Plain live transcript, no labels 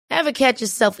Ever catch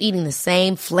yourself eating the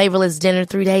same flavorless dinner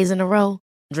 3 days in a row?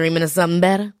 Dreaming of something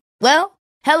better? Well,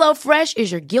 HelloFresh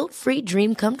is your guilt-free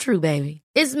dream come true, baby.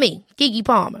 It's me, Keke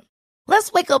Palmer.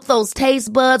 Let's wake up those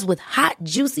taste buds with hot,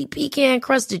 juicy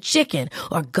pecan-crusted chicken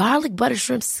or garlic butter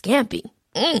shrimp scampi.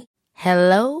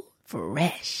 Hello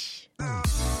Fresh.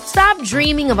 Stop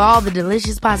dreaming of all the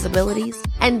delicious possibilities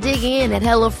and dig in at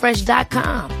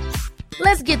HelloFresh.com.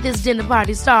 Let's get this dinner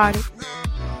party started.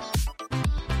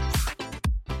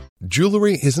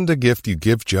 Jewelry isn't a gift you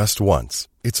give just once.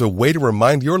 It's a way to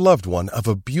remind your loved one of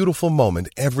a beautiful moment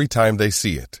every time they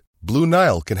see it. Blue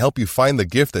Nile can help you find the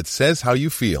gift that says how you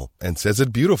feel and says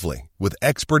it beautifully, with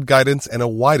expert guidance and a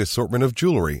wide assortment of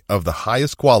jewelry of the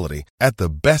highest quality at the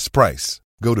best price.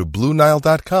 Go to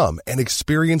BlueNile.com and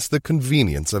experience the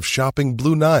convenience of shopping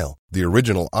Blue Nile, the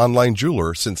original online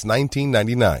jeweler since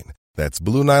 1999. That's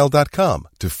BlueNile.com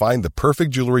to find the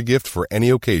perfect jewelry gift for any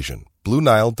occasion.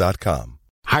 BlueNile.com.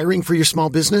 Hiring for your small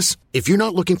business? If you're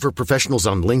not looking for professionals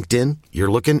on LinkedIn,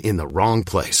 you're looking in the wrong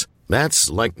place. That's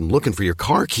like looking for your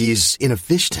car keys in a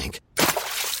fish tank.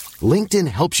 LinkedIn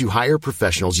helps you hire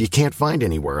professionals you can't find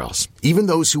anywhere else, even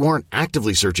those who aren't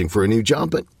actively searching for a new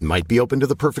job but might be open to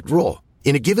the perfect role.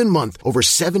 In a given month, over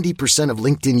 70% of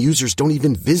LinkedIn users don't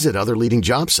even visit other leading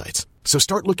job sites. So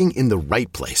start looking in the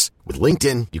right place. With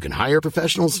LinkedIn, you can hire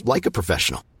professionals like a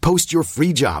professional. Post your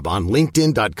free job on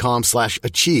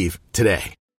linkedin.com/achieve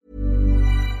today.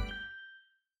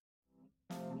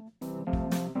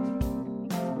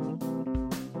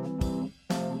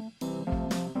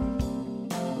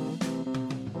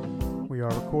 We are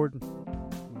recording.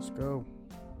 Let's go.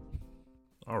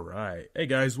 All right. Hey,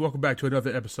 guys. Welcome back to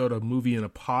another episode of Movie in a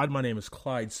Pod. My name is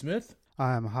Clyde Smith.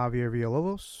 I am Javier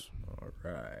Villalobos. All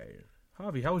right.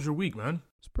 Javi, how was your week, man?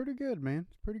 It's pretty good, man.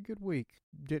 It's a pretty good week.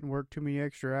 Didn't work too many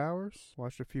extra hours.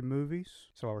 Watched a few movies.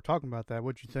 So while we're talking about that,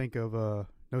 what'd you think of,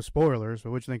 no spoilers,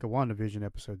 but what'd you think of WandaVision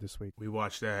episode this week? We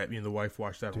watched that. Me and the wife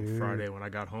watched that on Friday when I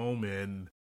got home, and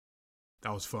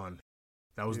that was fun.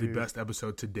 That was the best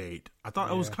episode to date. I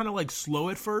thought it was kind of like slow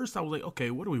at first. I was like,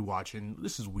 okay, what are we watching?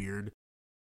 This is weird.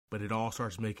 But it all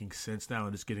starts making sense now,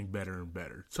 and it's getting better and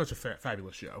better. Such a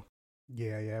fabulous show.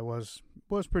 Yeah, it was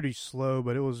pretty slow,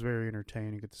 but it was very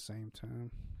entertaining at the same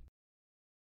time.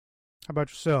 How about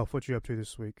yourself? What you up to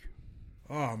this week?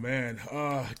 Oh, man.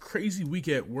 Crazy week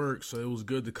at work, so it was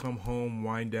good to come home,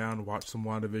 wind down, watch some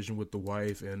WandaVision with the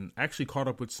wife, and actually caught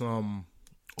up with some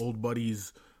old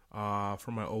buddies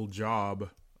from my old job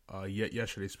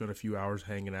yesterday. Spent a few hours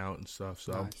hanging out and stuff,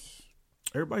 so nice.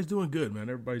 Everybody's doing good, man.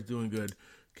 Everybody's doing good.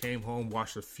 Came home,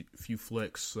 watched a few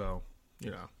flicks, so,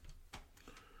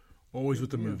 always with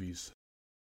the movies.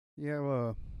 Yeah,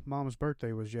 well, Mom's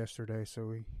birthday was yesterday, so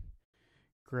we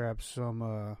grabbed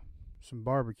some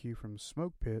barbecue from the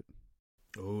Smoke Pit.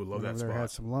 Oh, love that spot.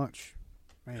 Had some lunch.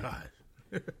 Man. God.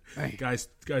 Guys,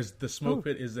 the Smoke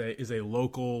Pit is a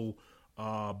local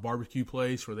barbecue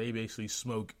place where they basically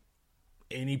smoke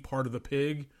any part of the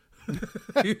pig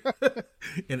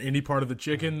and any part of the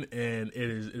chicken, and it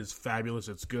is fabulous.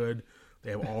 It's good.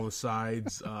 They have all the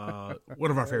sides.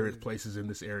 One of our favorite places in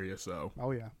this area. So.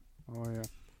 Oh yeah. All right.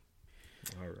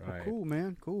 Well, cool,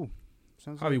 man. Cool.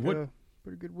 Sounds Javi, like a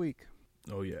pretty good week.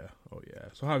 Oh yeah.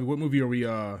 So Javi, what movie are we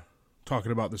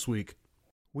talking about this week?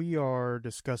 We are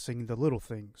discussing The Little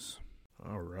Things.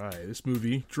 All right. This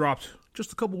movie dropped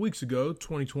just a couple weeks ago,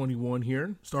 2021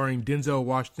 here, starring Denzel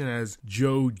Washington as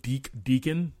Joe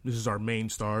Deacon. This is our main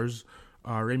stars.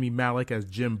 Rami Malek as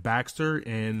Jim Baxter,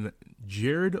 and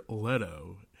Jared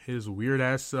Leto, his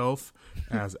weird-ass self,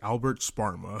 as Albert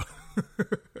Sparma.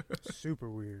 Super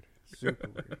weird.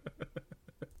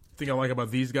 Thing I like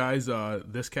about these guys,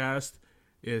 this cast,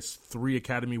 is 3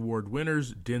 Academy Award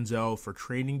winners. Denzel for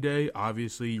Training Day,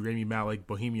 obviously. Rami Malek,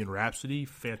 Bohemian Rhapsody,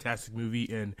 fantastic movie,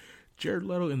 and Jared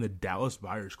Leto in the Dallas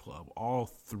Buyers Club. All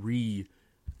 3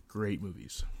 great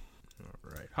movies.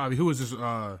 All right. Javi, who was this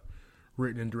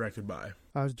written and directed by?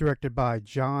 It was directed by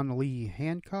John Lee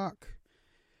Hancock.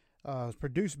 It was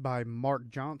produced by Mark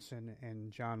Johnson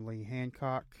and John Lee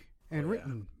Hancock, and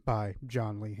written by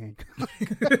John Lee Hancock.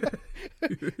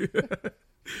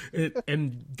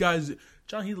 and guys,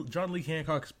 John Lee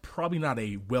Hancock's probably not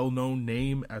a well-known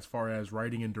name as far as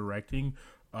writing and directing,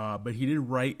 but he did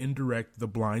write and direct The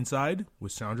Blind Side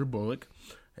with Sandra Bullock.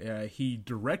 He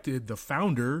directed The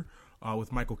Founder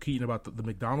with Michael Keaton about the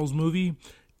McDonald's movie,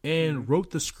 and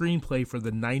wrote the screenplay for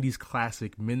the 90s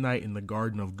classic Midnight in the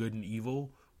Garden of Good and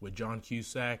Evil with John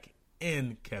Cusack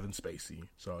and Kevin Spacey.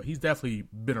 So he's definitely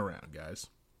been around, guys.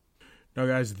 Now,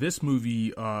 guys, this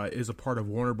movie is a part of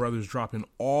Warner Brothers dropping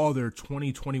all their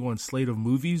 2021 slate of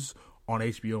movies on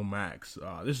HBO Max.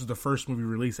 This is the first movie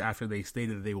released after they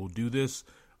stated that they will do this.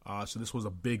 So this was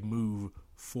a big move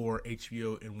for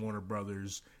HBO and Warner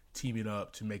Brothers teaming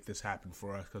up to make this happen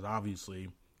for us, because obviously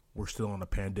we're still in a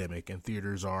pandemic and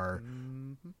theaters are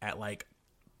at I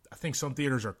think some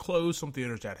theaters are closed, some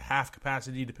theaters at half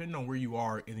capacity, depending on where you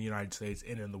are in the United States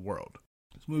and in the world.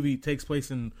 This movie takes place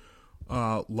in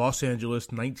Los Angeles,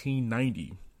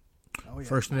 1990. Oh, yeah,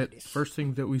 first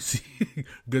thing that we see,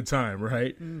 good time,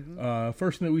 right?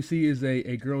 First thing that we see is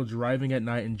a girl driving at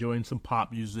night, enjoying some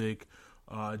pop music,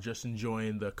 just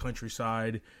enjoying the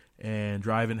countryside and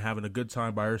driving, having a good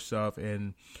time by herself.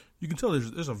 And you can tell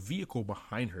there's a vehicle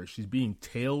behind her. She's being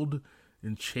tailed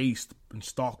and chased and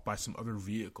stalked by some other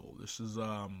vehicle. This is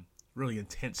really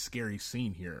intense, scary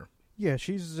scene here. Yeah,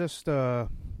 she's just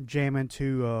jamming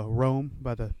to Rome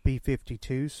by the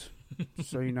B-52s,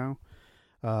 so you know.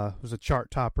 It was a chart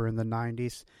topper in the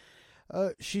 90s.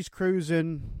 She's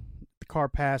cruising. The car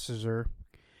passes her,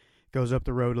 goes up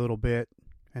the road a little bit,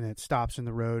 and it stops in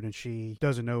the road, and she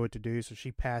doesn't know what to do, so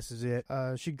she passes it.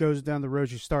 She goes down the road.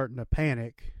 She's starting to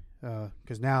panic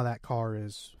because now that car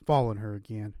is following her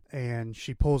again. And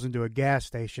she pulls into a gas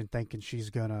station thinking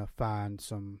she's going to find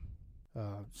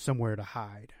somewhere to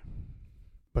hide.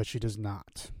 But she does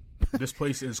not. This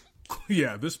place is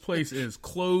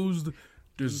closed,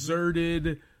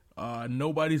 deserted.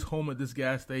 Nobody's home at this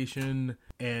gas station,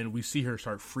 and we see her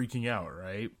start freaking out,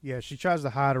 right? Yeah, she tries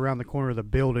to hide around the corner of the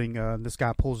building. This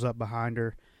guy pulls up behind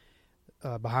her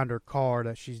car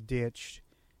that she's ditched,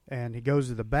 and he goes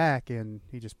to the back, and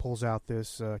he just pulls out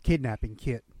this kidnapping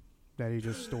kit that he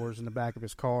just stores in the back of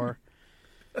his car.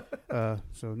 So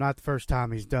not the first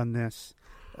time he's done this.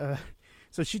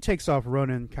 So she takes off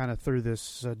running kind of through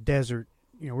this desert.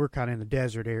 You know, we're kind of in the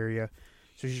desert area.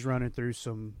 So she's running through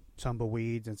some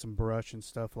tumbleweeds and some brush and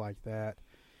stuff like that.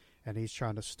 And he's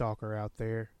trying to stalk her out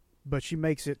there. But she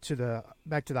makes it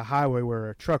back to the highway where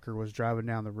a trucker was driving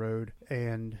down the road.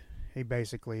 And he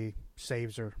basically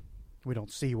saves her. We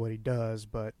don't see what he does,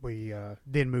 but we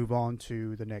then move on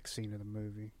to the next scene of the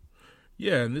movie.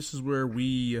 Yeah, and this is where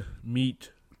we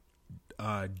meet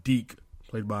Deke,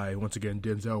 played by, once again,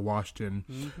 Denzel Washington.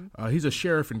 He's a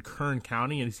sheriff in Kern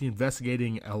County, and he's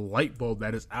investigating a light bulb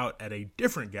that is out at a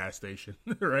different gas station,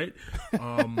 right?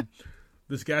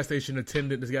 This gas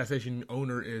station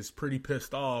owner is pretty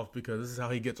pissed off because this is how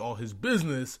he gets all his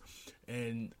business,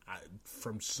 and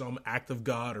from some act of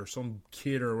God or some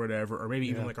kid or whatever, or maybe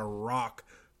even like a rock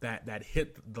that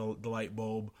hit the light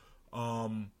bulb,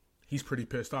 he's pretty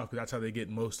pissed off because that's how they get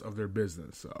most of their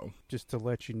business. So just to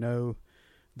let you know,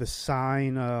 the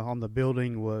sign on the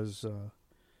building was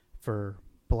for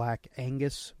Black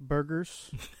Angus burgers.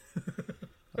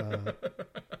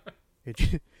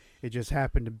 It just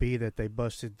happened to be that they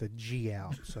busted the G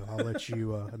out, so I'll let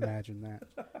you imagine that.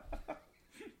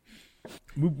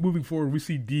 Moving forward, we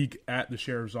see Deke at the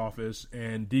sheriff's office,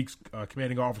 and Deke's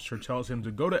commanding officer tells him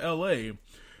to go to L.A.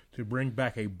 to bring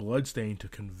back a bloodstain to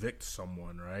convict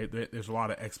someone, right? There's a lot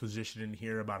of exposition in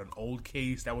here about an old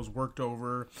case that was worked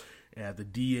over. The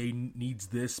DA needs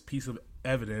this piece of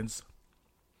evidence.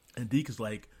 And Deke is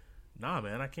like, nah,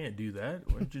 man, I can't do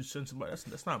that. Why don't you send somebody?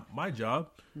 That's not my job.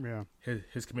 Yeah.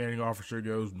 His commanding officer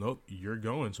goes, nope, you're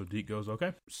going. So Deke goes,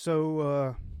 okay.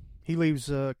 So he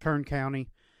leaves Kern County,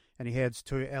 and he heads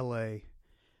to L.A.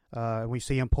 We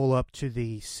see him pull up to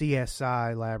the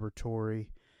CSI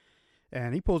laboratory.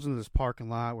 And he pulls into this parking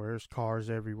lot where there's cars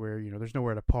everywhere. You know, there's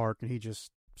nowhere to park, and he just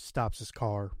stops his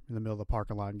car in the middle of the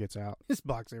parking lot and gets out. Just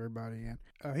blocks everybody in.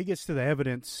 He gets to the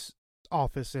evidence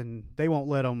office, and they won't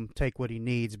let him take what he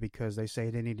needs because they say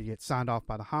they need to get signed off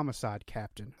by the homicide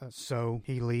captain. So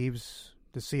he leaves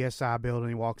the CSI building,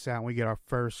 he walks out, and we get our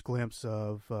first glimpse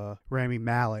of Rami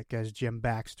Malek as Jim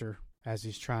Baxter as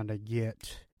he's trying to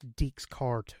get Deke's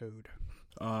car towed.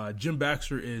 Jim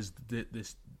Baxter is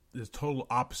this total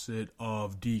opposite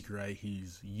of Deke, right?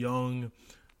 He's young,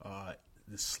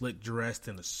 slick dressed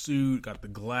in a suit, got the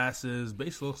glasses,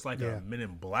 basically looks like a Men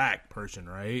in Black person,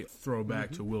 right?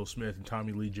 Throwback to Will Smith and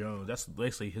Tommy Lee Jones. That's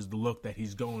basically the look that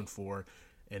he's going for,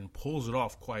 and pulls it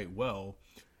off quite well.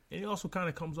 And he also kind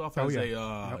of comes off as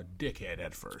a dickhead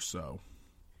at first. So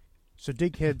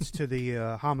Deke heads to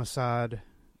the homicide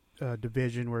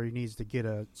division where he needs to get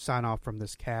a sign off from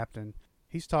this captain.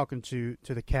 He's talking to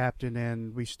the captain,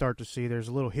 and we start to see there's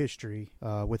a little history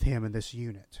with him in this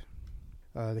unit.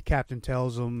 The captain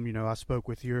tells him, you know, I spoke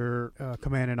with your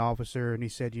commanding officer, and he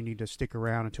said you need to stick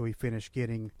around until we finish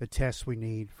getting the tests we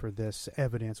need for this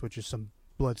evidence, which is some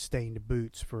blood-stained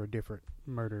boots for a different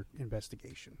murder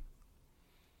investigation.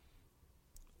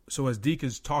 So as Deke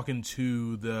is talking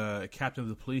to the captain of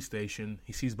the police station,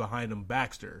 he sees behind him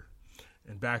Baxter,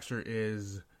 and Baxter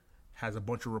is has a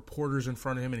bunch of reporters in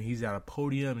front of him, and he's at a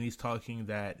podium, and he's talking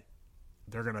that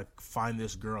they're going to find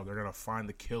this girl. They're going to find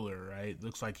the killer, right?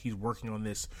 Looks like he's working on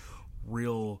this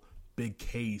real big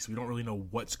case. We don't really know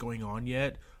what's going on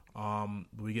yet, but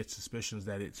we get suspicions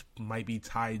that it might be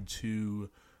tied to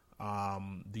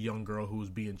the young girl who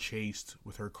was being chased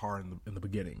with her car in the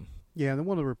beginning. Yeah, and then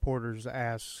one of the reporters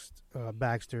asked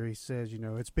Baxter, he says,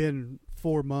 it's been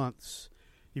 4 months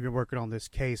you've been working on this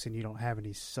case and you don't have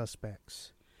any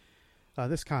suspects.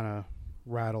 This kind of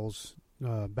rattles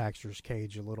Baxter's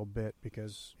cage a little bit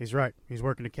because he's right. He's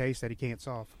working a case that he can't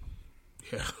solve.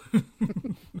 Yeah.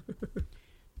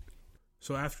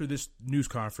 So after this news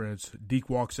conference, Deke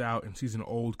walks out and sees an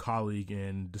old colleague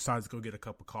and decides to go get a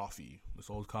cup of coffee. This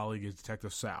old colleague is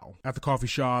Detective Sal. At the coffee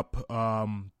shop,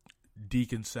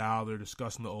 Deke and Sal, they're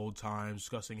discussing the old times,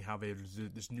 discussing how there's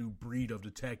this new breed of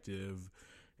detective,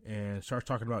 and starts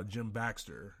talking about Jim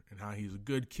Baxter and how he's a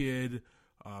good kid,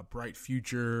 bright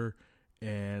future.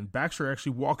 And Baxter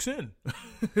actually walks in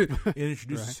and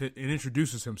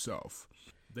introduces himself.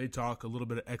 They talk a little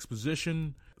bit of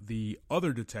exposition. The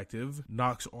other detective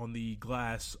knocks on the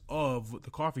glass of the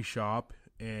coffee shop,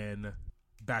 and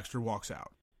Baxter walks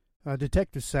out.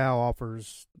 Detective Sal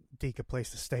offers Deke a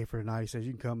place to stay for the night. He says,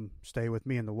 you can come stay with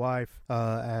me and the wife.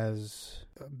 As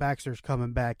Baxter's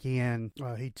coming back in,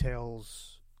 he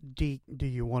tells Deke, do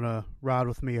you want to ride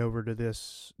with me over to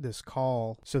this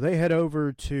call? So they head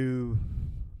over to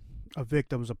a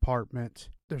victim's apartment.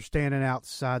 They're standing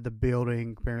outside the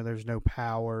building. Apparently there's no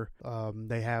power.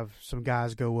 They have some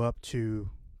guys go up to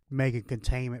make a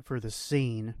containment for the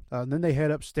scene. And then they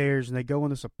head upstairs and they go in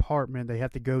this apartment. They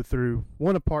have to go through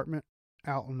one apartment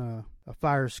out on a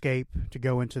fire escape to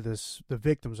go into the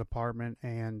victim's apartment,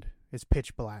 and it's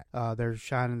pitch black. They're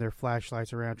shining their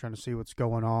flashlights around trying to see what's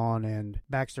going on, and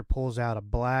Baxter pulls out a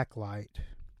black light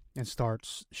and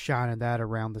starts shining that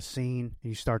around the scene.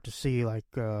 You start to see like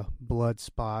blood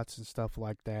spots and stuff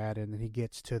like that, and then he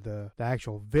gets to the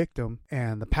actual victim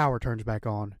and the power turns back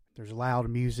on. There's loud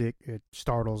music. It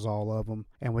startles all of them,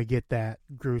 and we get that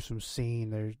gruesome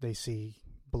scene. They see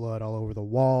blood all over the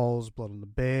walls, blood on the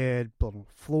bed, blood on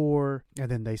the floor,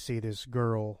 and then they see this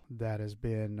girl that has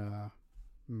been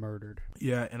murdered.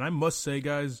 Yeah, and I must say,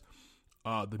 guys,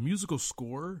 the musical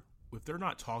score, if they're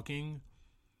not talking,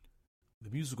 the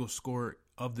musical score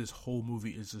of this whole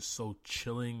movie is just so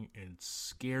chilling and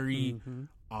scary.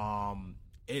 Mm-hmm.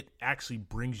 It actually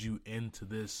brings you into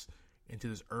this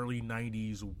early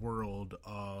 90s world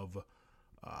of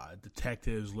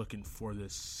detectives looking for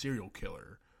this serial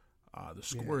killer. The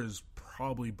score is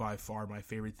probably by far my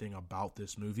favorite thing about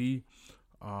this movie,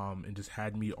 and just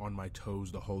had me on my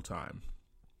toes the whole time.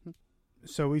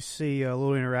 So we see a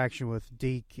little interaction with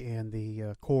Deke and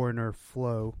the coroner,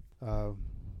 Flo.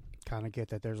 Kind of get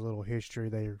that there's a little history.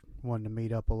 They're wanting to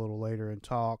meet up a little later and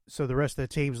talk. So the rest of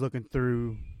the team's looking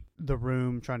through the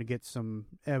room, trying to get some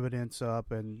evidence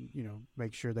up and,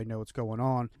 make sure they know what's going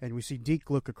on. And we see Deke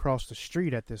look across the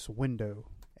street at this window,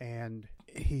 and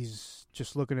he's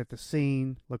just looking at the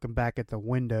scene, looking back at the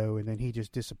window, and then he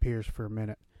just disappears for a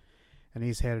minute. And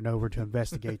he's heading over to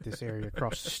investigate this area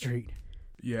across the street.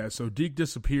 Yeah, so Deke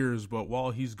disappears, but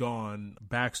while he's gone,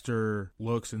 Baxter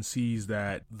looks and sees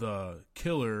that the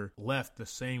killer left the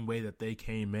same way that they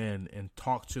came in and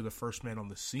talked to the first man on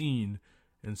the scene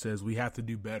and says, we have to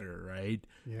do better, right?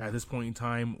 Yeah. At this point in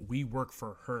time, we work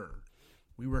for her.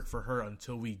 We work for her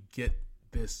until we get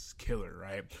this killer,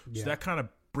 right? Yeah. So that kind of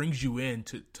brings you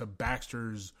into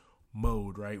Baxter's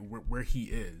mode, right, where he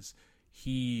is.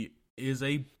 He is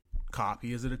a cop.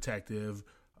 He is a detective.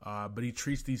 But he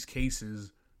treats these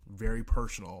cases very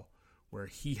personal, where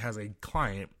he has a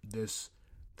client, this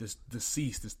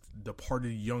deceased, this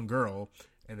departed young girl,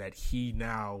 and that he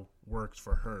now works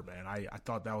for her, man. I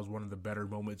thought that was one of the better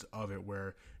moments of it,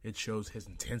 where it shows his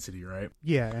intensity, right?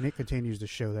 Yeah, and it continues to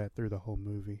show that through the whole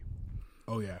movie.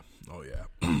 Oh, yeah.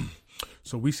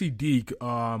 So we see Deke,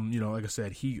 like I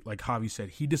said, like Javi said,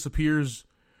 he disappears,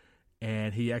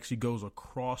 and he actually goes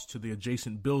across to the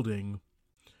adjacent building,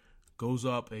 goes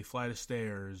up a flight of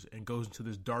stairs, and goes into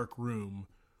this dark room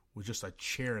with just a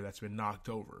chair that's been knocked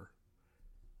over.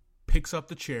 Picks up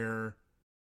the chair,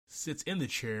 sits in the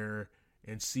chair,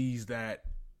 and sees that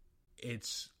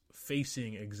it's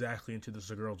facing exactly into this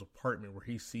girl's apartment, where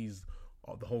he sees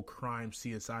the whole crime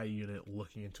CSI unit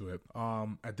looking into it.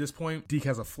 At this point, Deke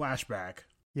has a flashback.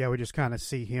 Yeah, we just kind of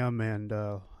see him and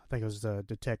I think it was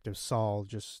Detective Saul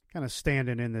just kind of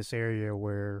standing in this area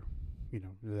where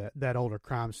that older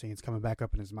crime scene's coming back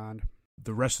up in his mind.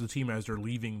 The rest of the team, as they're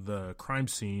leaving the crime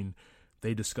scene,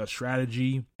 They discuss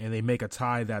strategy, and they make a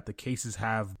tie that the cases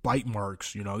have bite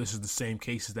marks. This is the same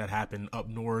cases that happened up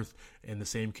north and the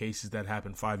same cases that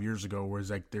happened 5 years ago, where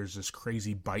it's like there's this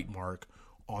crazy bite mark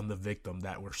on the victim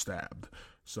that were stabbed.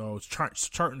 So it's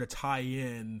starting to tie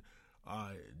in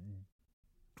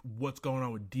what's going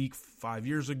on with Deke 5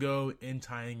 years ago and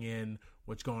tying in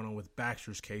what's going on with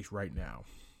Baxter's case right now.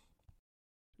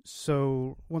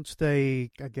 So once they,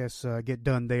 I guess, get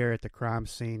done there at the crime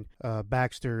scene,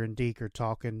 Baxter and Deke are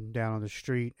talking down on the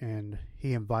street, and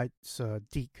he invites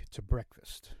Deke to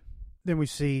breakfast. Then we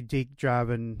see Deke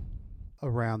driving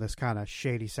around this kind of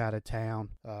shady side of town.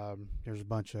 There's a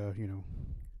bunch of,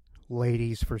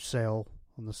 ladies for sale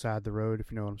on the side of the road,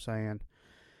 if you know what I'm saying.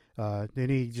 Then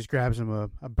he just grabs him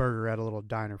a burger at a little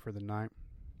diner for the night.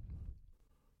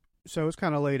 So it's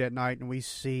kind of late at night, and we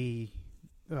see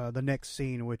the next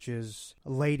scene, which is a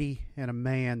lady and a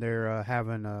man. They're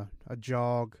having a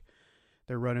jog.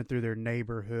 They're running through their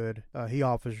neighborhood. He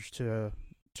offers to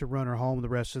run her home the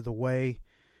rest of the way.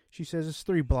 She says, "It's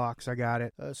 3 blocks, I got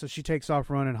it." So she takes off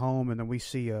running home, and then we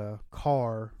see a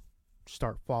car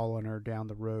start following her down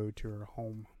the road to her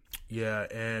home. Yeah,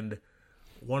 and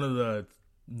one of the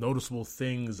noticeable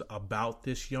things about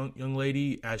this young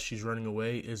lady as she's running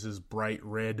away is this bright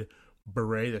red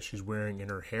beret that she's wearing in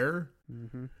her hair.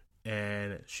 Mm-hmm.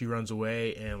 And she runs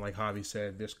away, and like Javi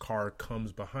said, this car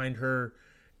comes behind her,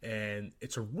 and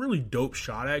it's a really dope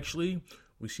shot, actually.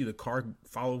 We see the car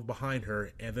follow behind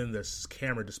her, and then this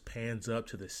camera just pans up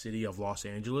to the city of Los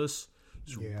Angeles.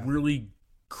 It's really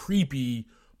creepy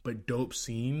but dope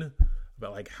scene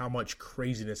about like how much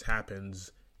craziness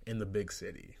happens in the big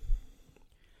city.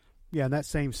 Yeah, in that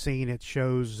same scene, it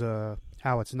shows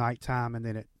how it's nighttime, and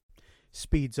then it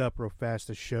speeds up real fast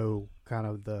to show kind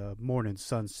of the morning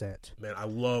sunset. Man, I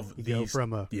love you these. go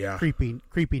from a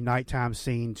creepy nighttime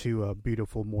scene to a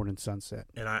beautiful morning sunset.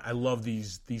 And I love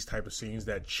these type of scenes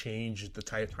that change the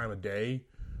time of day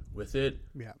with it.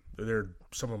 Yeah. They're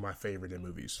some of my favorite in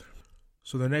movies.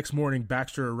 So the next morning,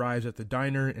 Baxter arrives at the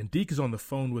diner, and Deke is on the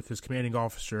phone with his commanding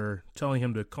officer, telling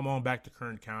him to come on back to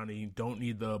Kern County, don't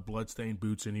need the bloodstained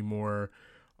boots anymore,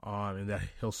 and that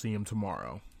he'll see him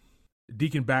tomorrow.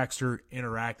 Deke and Baxter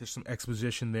interact. There's some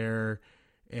exposition there,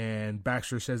 and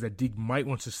Baxter says that Deke might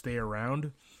want to stay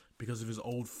around because of his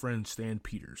old friend Stan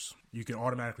Peters. You can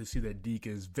automatically see that Deke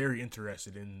is very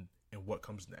interested in what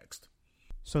comes next.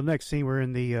 So next scene, we're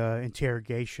in the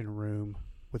interrogation room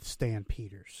with Stan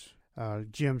Peters.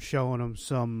 Jim's showing him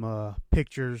some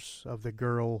pictures of the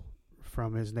girl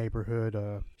from his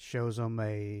neighborhood. Shows him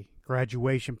a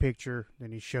graduation picture,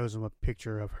 then he shows him a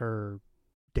picture of her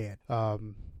dead.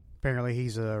 Apparently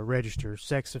he's a registered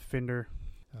sex offender.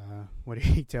 What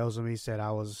he tells him, he said,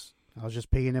 I was just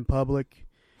peeing in public,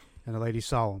 and the lady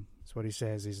saw him. That's what he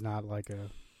says. He's not like a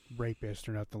rapist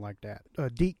or nothing like that.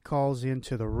 Deke calls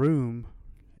into the room,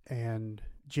 and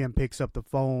Jim picks up the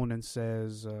phone and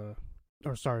says,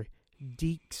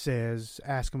 Deke says,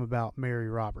 ask him about Mary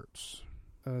Roberts.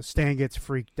 Stan gets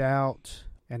freaked out,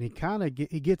 and he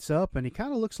gets up, and he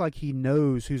kind of looks like he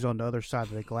knows who's on the other side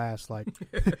of the glass, like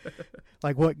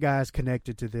like what guy's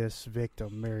connected to this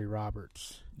victim, Mary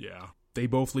Roberts. Yeah. They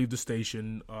both leave the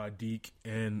station, Deke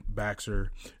and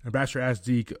Baxter. And Baxter asks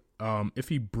Deke if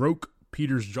he broke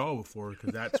Peter's jaw before,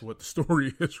 because that's what the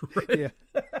story is, right?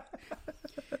 Yeah.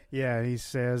 Yeah, he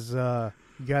says,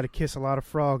 you got to kiss a lot of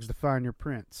frogs to find your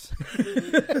prince.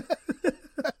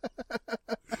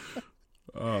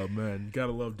 Oh, man. You got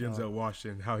to love Denzel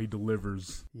Washington, how he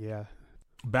delivers. Yeah.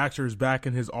 Baxter is back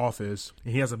in his office,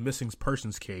 and he has a missing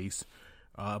persons case,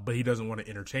 but he doesn't want to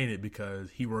entertain it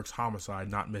because he works homicide,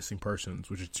 not missing persons,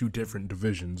 which are two different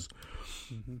divisions.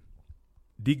 Mm-hmm.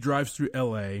 Deke drives through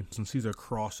L.A. and sees a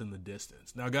cross in the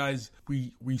distance. Now, guys,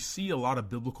 we see a lot of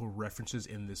biblical references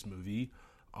in this movie.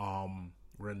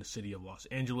 We're in the city of Los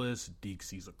Angeles. Deke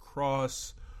sees a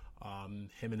cross. Him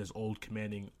and his old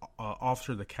commanding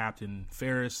officer, the Captain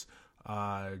Ferris,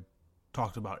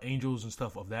 talked about angels and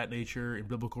stuff of that nature in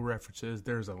biblical references.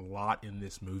 There's a lot in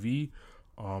this movie.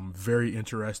 Very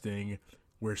interesting,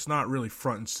 where it's not really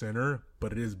front and center,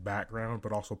 but it is background,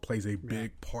 but also plays a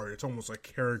big part. It's almost like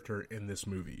character in this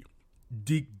movie.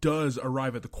 Deke does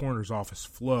arrive at the coroner's office,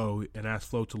 Flo, and asks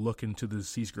Flo to look into the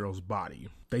deceased girl's body.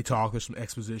 They talk. There's some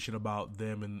exposition about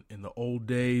them in the old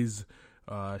days.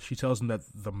 She tells him that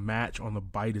the match on the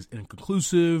bite is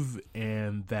inconclusive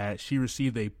and that she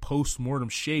received a post-mortem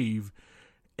shave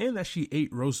and that she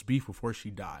ate roast beef before she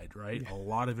died, right? Yeah. A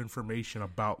lot of information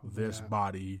about this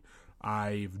body.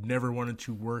 I've never wanted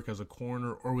to work as a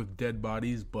coroner or with dead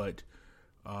bodies, but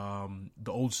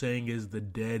the old saying is the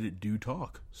dead do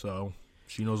talk. So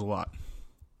she knows a lot.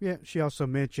 Yeah, she also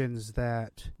mentions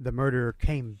that the murderer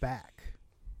came back.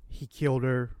 He killed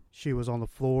her. She was on the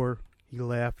floor. He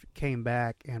left, came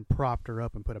back, and propped her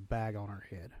up and put a bag on her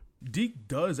head. Deke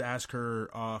does ask her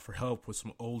for help with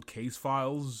some old case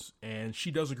files, and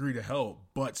she does agree to help,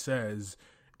 but says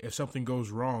if something goes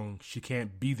wrong, she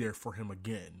can't be there for him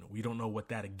again. We don't know what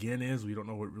that again is. We don't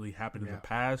know what really happened in the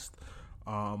past.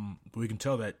 But we can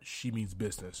tell that she means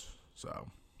business. So,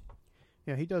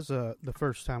 yeah, he does. The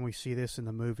first time we see this in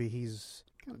the movie, he's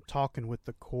kind of talking with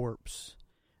the corpse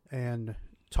and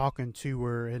talking to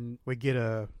her, and we get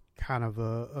a kind of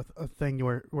a thing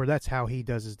where that's how he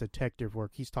does his detective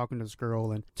work. He's talking to this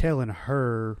girl and telling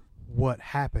her what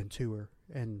happened to her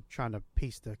and trying to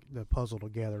piece the puzzle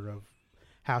together of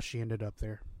how she ended up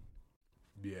there.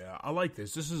 Yeah, I like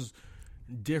this. This is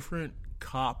different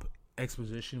cop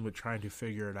exposition with trying to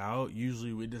figure it out.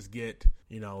 Usually we just get,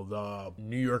 the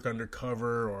New York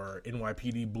Undercover or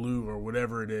NYPD Blue or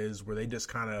whatever it is where they just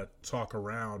kind of talk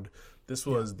around. This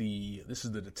is the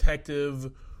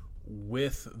detective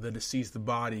with the deceased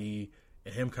body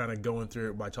and him kind of going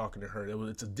through it by talking to her.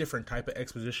 It's a different type of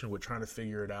exposition with trying to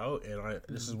figure it out, and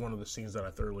this is one of the scenes that I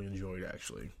thoroughly enjoyed,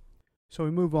 actually. So we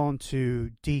move on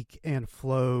to Deke and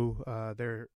Flo.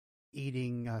 They're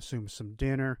eating, I assume, some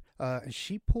dinner. And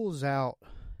she pulls out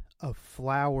a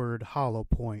flowered hollow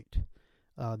point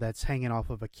that's hanging off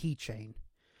of a keychain.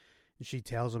 And she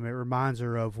tells him it reminds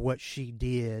her of what she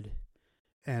did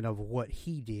and of what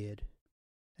he did.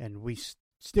 And we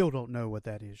still don't know what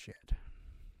that is yet.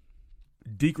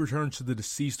 Deke returns to the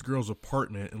deceased girl's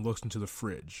apartment and looks into the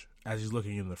fridge. As he's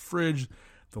looking in the fridge,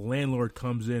 the landlord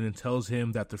comes in and tells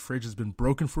him that the fridge has been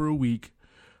broken for a week.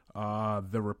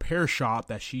 The repair shop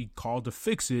that she called to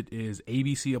fix it is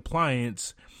ABC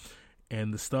Appliance,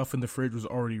 and the stuff in the fridge was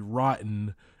already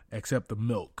rotten except the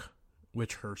milk,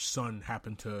 which her son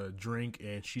happened to drink,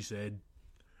 and she said,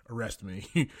 arrest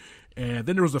me. And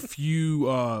then there was a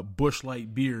few Busch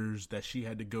Light beers that she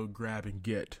had to go grab and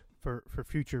get. For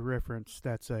future reference,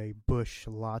 that's a Busch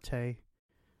Latte.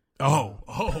 Oh.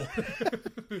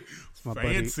 My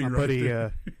Fancy, buddy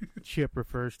Chip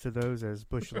refers to those as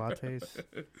Busch Lattes.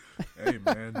 Hey,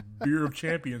 man, beer of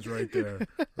champions right there,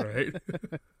 right?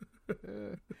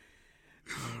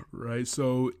 Right,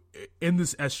 so in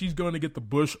this, as she's going to get the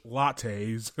Busch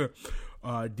Lattes,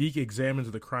 Deke examines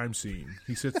the crime scene.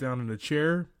 He sits down in a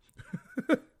chair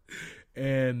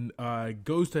and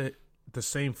goes to the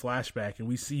same flashback, and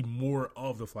we see more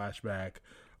of the flashback.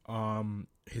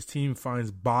 His team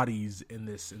finds bodies in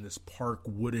this park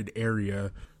wooded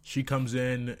area. She comes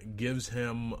in, gives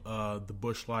him the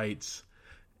Busch Lights,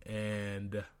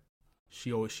 and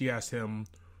she asks him,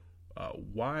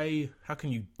 how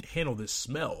can you handle this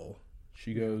smell?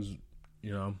 She goes,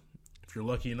 if you're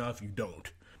lucky enough, you don't.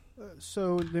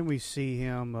 So then we see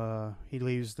him, he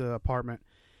leaves the apartment,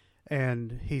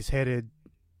 and he's headed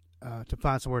to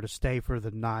find somewhere to stay for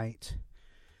the night.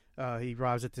 He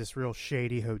arrives at this real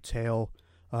shady hotel,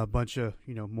 a bunch of,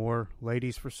 more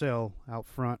ladies for sale out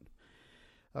front.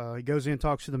 He goes in,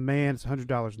 talks to the man. It's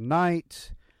 $100 a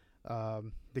night.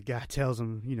 The guy tells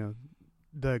him,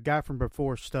 the guy from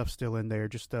before, stuff's still in there.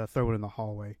 Just throw it in the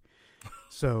hallway.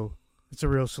 So it's a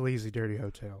real sleazy, dirty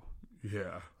hotel.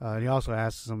 Yeah. And he also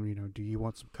asks him, do you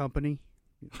want some company?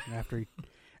 After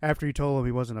he told him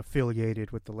he wasn't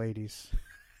affiliated with the ladies.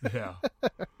 Yeah.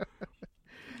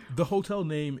 The hotel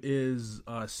name is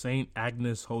St.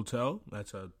 Agnes Hotel.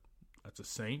 That's a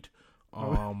saint.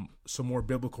 Some more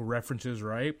biblical references,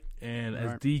 right? And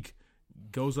as Deke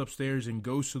goes upstairs and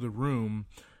goes to the room,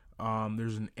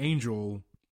 there's an angel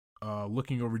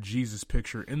looking over Jesus'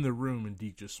 picture in the room, and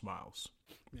Deke just smiles.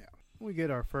 Yeah. We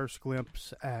get our first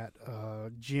glimpse at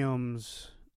Jim's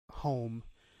home.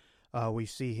 We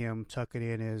see him tucking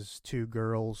in his two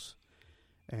girls,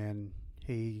 and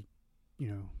he,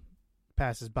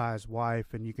 passes by his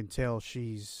wife, and you can tell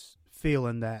she's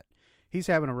feeling that he's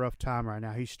having a rough time right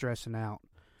now. He's stressing out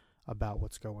about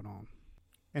what's going on,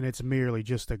 and it's merely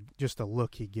just a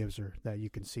look he gives her that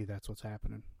you can see that's what's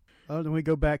happening. Then we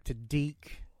go back to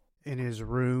Deke in his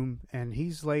room, and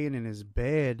he's laying in his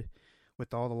bed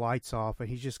with all the lights off, and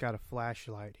he's just got a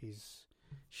flashlight. He's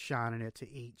shining it to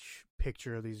each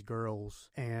picture of these girls,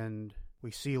 and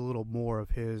we see a little more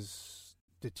of his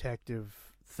detective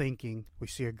thinking. We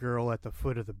see a girl at the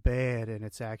foot of the bed, and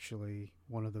it's actually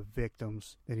one of the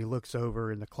victims. Then he looks over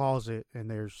in the closet,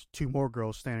 and there's two more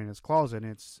girls standing in his closet,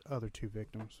 and it's other two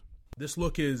victims. This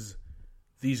look is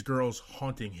these girls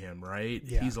haunting him, right?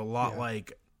 Yeah, he's a lot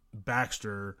like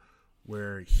Baxter,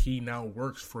 where he now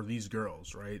works for these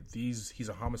girls, right? He's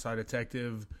a homicide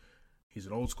detective. He's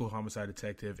an old school homicide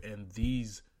detective, and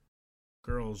these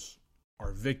girls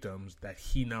are victims that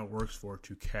he now works for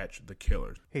to catch the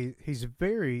killers. He's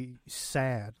very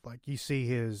sad. Like, you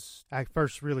see I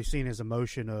first really seen his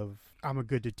emotion of, I'm a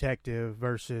good detective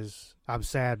versus I'm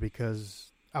sad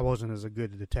because I wasn't as a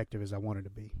good detective as I wanted to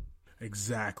be.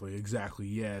 Exactly,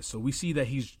 yeah. So we see that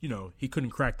he's, he couldn't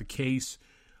crack the case,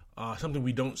 something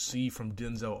we don't see from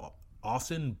Denzel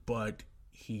often, but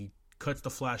he cuts the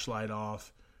flashlight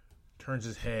off, turns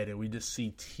his head, and we just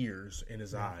see tears in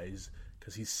his eyes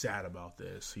because he's sad about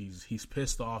this. He's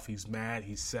pissed off, he's mad,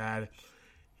 he's sad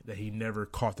that he never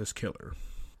caught this killer.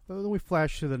 Then we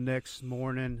flash to the next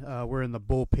morning. We're in the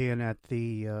bullpen at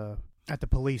the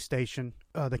police station.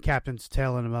 The captain's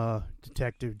telling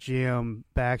Detective Jim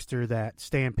Baxter that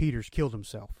Stan Peters killed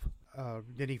himself.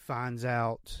 Then he finds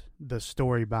out the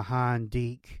story behind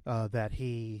Deke, that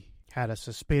he had a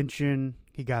suspension,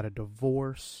 he got a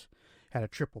divorce, had a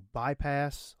triple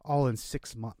bypass, all in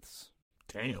 6 months.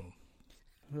 Damn.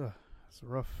 It's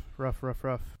rough.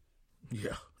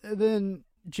 Yeah. And then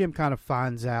Jim kind of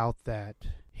finds out that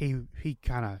he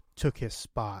kind of took his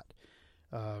spot.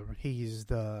 He's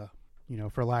the,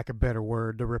 for lack of a better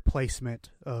word, the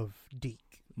replacement of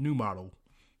Deke. New model.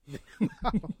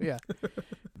 Yeah.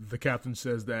 The captain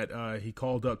says that he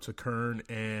called up to Kern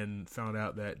and found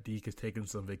out that Deke has taken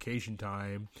some vacation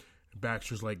time.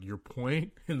 Baxter's like, your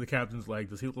point? And the captain's like,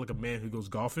 does he look like a man who goes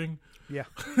golfing? Yeah.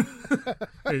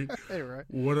 Hey, right.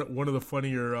 One of the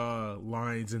funnier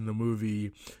lines in the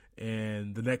movie,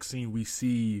 and the next scene we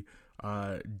see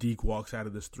Deke walks out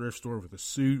of this thrift store with a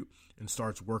suit and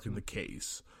starts working the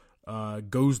case.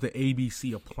 Goes to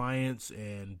ABC Appliance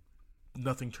and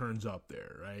nothing turns up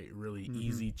there, right? Really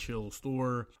easy, chill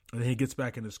store. And then he gets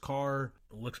back in his car,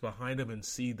 looks behind him, and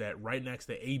see that right next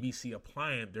to ABC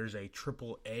Appliance, there's a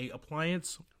AAA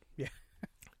appliance. Yeah.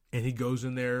 And he goes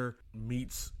in there,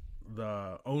 meets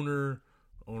the owner.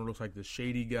 Owner looks like this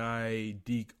shady guy.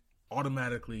 Deke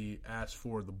automatically asks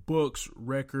for the books,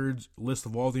 records, list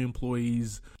of all the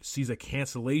employees, sees a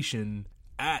cancellation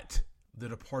at the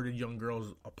departed young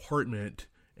girl's apartment,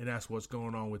 and asks what's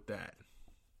going on with that.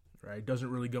 Right? Doesn't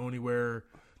really go anywhere,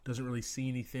 doesn't really see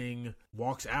anything,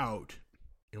 walks out,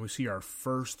 and we see our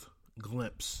first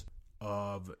glimpse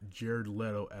of Jared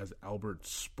Leto as Albert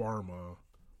Sparma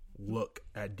look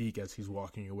at Deke as he's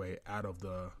walking away out of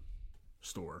the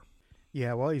store.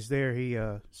 Yeah, while he's there, he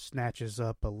snatches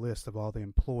up a list of all the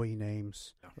employee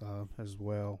names as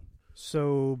well.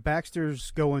 So Baxter's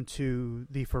going to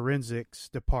the forensics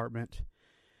department.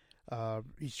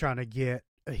 He's trying to get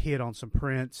a hit on some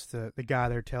prints. The guy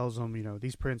there tells him,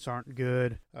 these prints aren't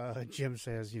good. Jim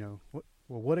says,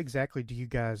 what exactly do you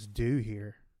guys do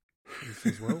here? He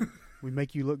says, well, we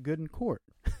make you look good in court.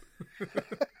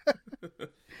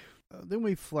 Then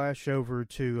we flash over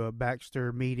to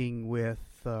Baxter meeting with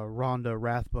Rhonda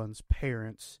Rathbun's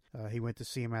parents. He went to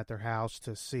see him at their house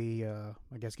to see,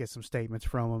 get some statements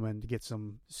from them and to get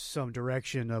some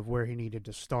direction of where he needed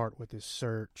to start with his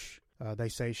search. They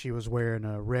say she was wearing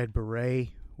a red beret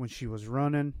when she was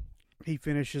running. He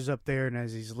finishes up there, and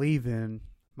as he's leaving,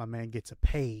 my man gets a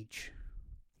page.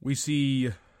 We see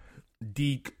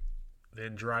Deke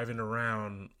then driving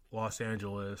around Los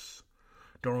Angeles.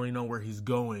 Don't really know where he's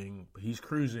going, but he's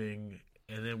cruising,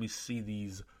 and then we see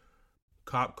these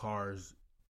cop cars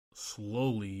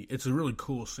slowly. It's a really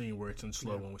cool scene where it's in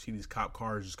slow when we see these cop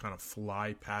cars just kind of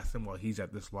fly past him while he's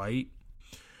at this light.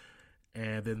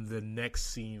 And then the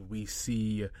next scene, we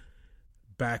see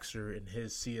Baxter and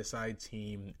his CSI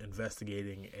team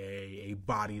investigating a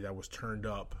body that was turned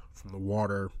up from the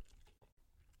water.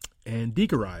 And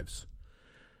Deke arrives.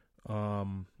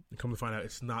 Come to find out,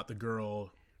 it's not the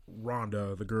girl,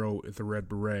 Rhonda, the girl with the red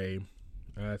beret.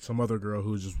 It's some other girl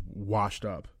who's just washed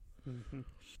up.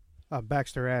 Mm-hmm.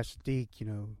 Baxter asked Deke,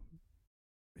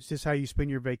 is this how you spend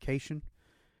your vacation?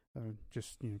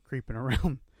 Just, creeping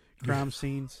around crime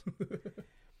scenes.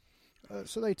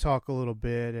 So they talk a little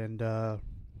bit, and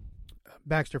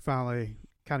Baxter finally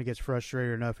kind of gets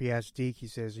frustrated enough. He asks Deke, he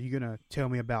says, are you going to tell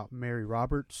me about Mary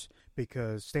Roberts?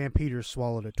 Because Stan Peters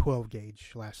swallowed a 12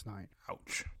 gauge last night.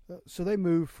 Ouch. So they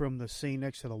move from the scene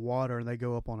next to the water, and they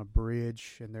go up on a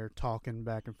bridge, and they're talking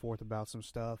back and forth about some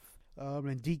stuff.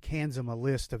 And Deke hands him a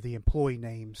list of the employee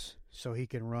names so he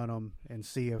can run them and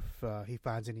see if he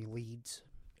finds any leads.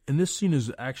 And this scene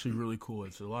is actually really cool.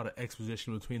 It's a lot of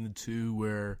exposition between the two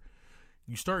where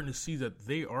you're starting to see that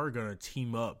they are going to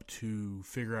team up to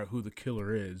figure out who the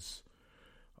killer is.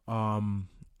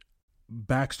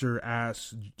 Baxter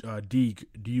asks Deke,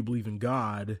 do you believe in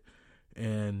God?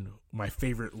 And my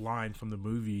favorite line from the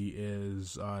movie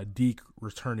is Deke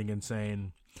returning and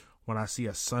saying, when I see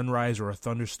a sunrise or a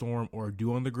thunderstorm or a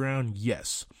dew on the ground,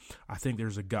 yes, I think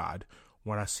there's a God.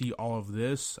 when I see all of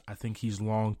this, I think he's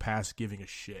long past giving a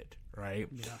shit, right?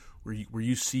 Yeah. Where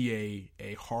you see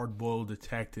a hard-boiled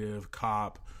detective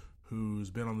cop who's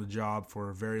been on the job for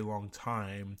a very long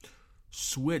time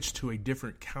switch to a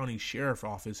different county sheriff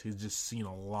office. He's just seen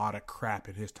a lot of crap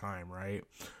in his time, right?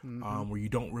 Where you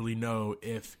don't really know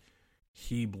if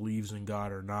he believes in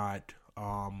God or not.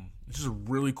 This is a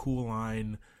really cool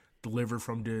line delivered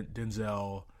from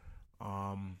Denzel,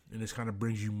 and this kind of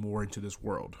brings you more into this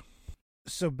world.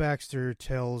 So Baxter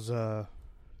tells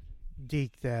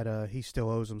Deke that he still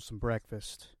owes him some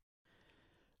breakfast,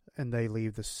 and they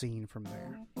leave the scene from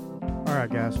there. All right,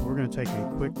 guys, we're going to take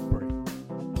a quick break.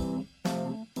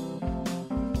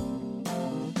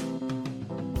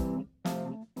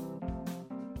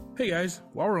 Hey guys,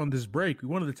 while we're on this break, we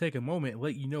wanted to take a moment and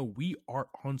let you know we are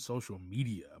on social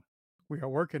media. We are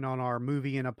working on our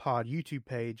Movie in a Pod YouTube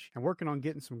page and working on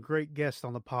getting some great guests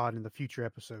on the pod in the future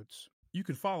episodes. You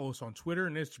can follow us on Twitter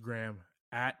and Instagram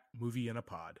at Movie in a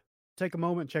Pod. Take a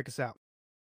moment and check us out.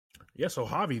 Yeah, so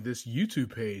Javi, this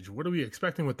YouTube page, what are we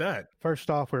expecting with that? First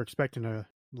off, we're expecting a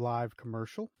live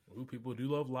commercial. Ooh, people do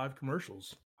love live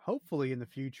commercials. Hopefully in the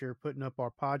future, putting up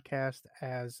our podcast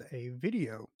as a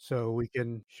video so we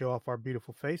can show off our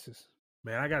beautiful faces.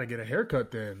 Man, I got to get a haircut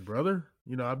then, brother.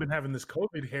 You know, I've been having this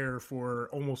COVID hair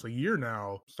for almost a year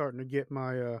now. Starting to get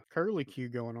my curly Q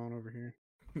going on over here.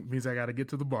 It means I got to get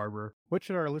to the barber. What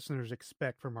should our listeners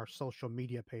expect from our social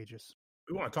media pages?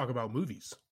 We want to talk about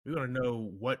movies. We want to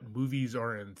know what movies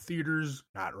are in theaters.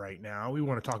 Not right now. We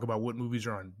want to talk about what movies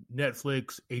are on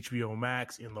Netflix, HBO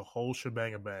Max, and the whole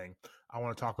shebang-a-bang. I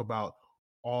want to talk about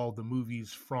all the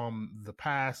movies from the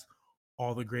past,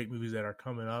 all the great movies that are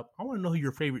coming up. I want to know who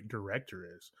your favorite director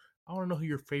is. I want to know who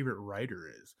your favorite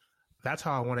writer is. That's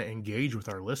how I want to engage with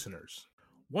our listeners.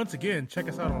 Once again, check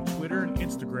us out on Twitter and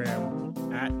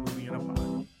Instagram at Movie in a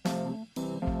Pod.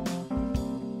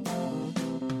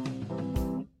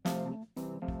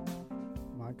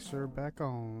 Mics are back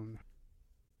on.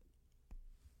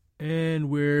 And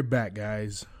we're back,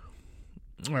 guys.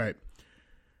 All right.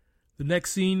 The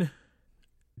next scene,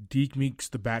 Deke meets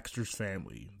the Baxter's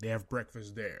family. They have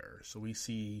breakfast there. So we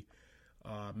see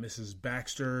Mrs.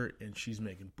 Baxter, and she's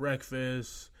making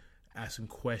breakfast, asking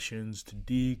questions to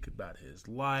Deke about his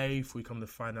life. We come to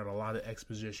find out a lot of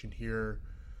exposition here.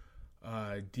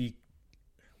 Deke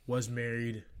was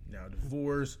married, now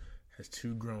divorced, has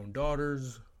 2 grown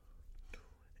daughters,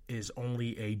 is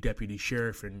only a deputy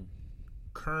sheriff in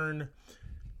Kern.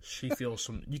 She feels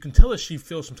you can tell that she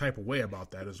feels some type of way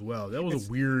about that as well. That was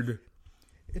a weird.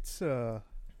 It's an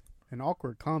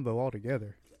awkward combo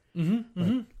altogether.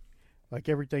 Mm-hmm. Like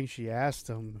everything she asked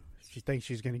him, she thinks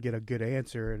she's going to get a good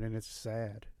answer, and then it's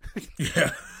sad.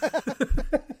 Yeah.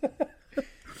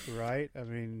 Right? I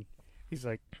mean, she's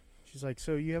like,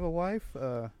 so you have a wife?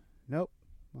 Nope,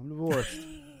 I'm divorced.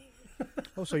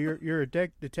 Oh, so you're a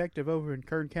detective over in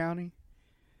Kern County?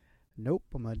 Nope,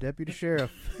 I'm a deputy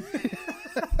sheriff.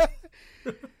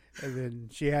 And then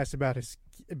she asked about his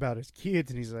kids,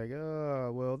 and he's like,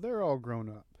 "Oh, well, they're all grown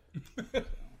up."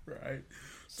 Right.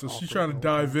 So she's trying to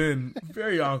dive in,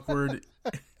 very awkward,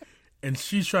 and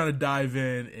she's trying to dive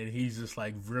in, and he's just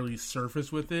like really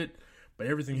surface with it. But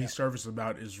everything he's surface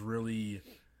about is really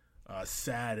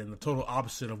sad and the total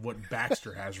opposite of what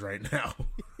Baxter has right now.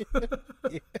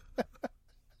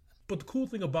 But the cool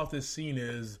thing about this scene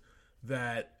is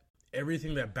that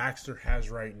everything that Baxter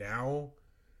has right now,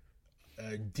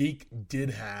 Deke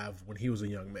did have when he was a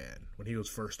young man, when he was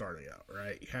first starting out,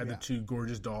 right? He had the 2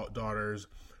 gorgeous daughters,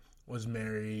 was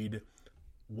married,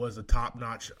 was a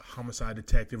top-notch homicide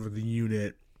detective of the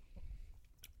unit,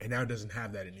 and now doesn't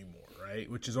have that anymore, right?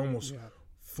 Which is almost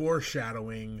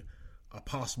foreshadowing a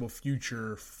possible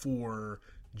future for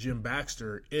Jim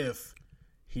Baxter if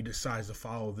he decides to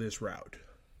follow this route.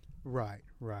 Right.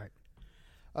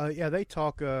 Yeah, they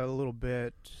talk a little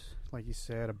bit, like you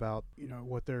said, about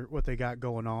what they got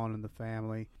going on in the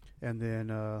family, and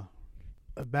then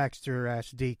Baxter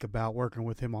asks Deke about working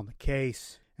with him on the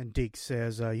case, and Deke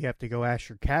says, "You have to go ask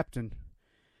your captain,"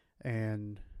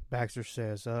 and Baxter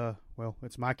says, "Well,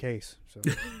 it's my case," so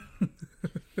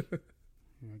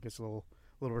I guess a little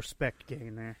respect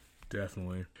gain there.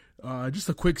 Definitely. Just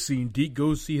a quick scene. Deke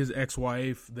goes see his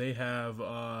ex-wife. They have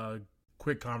a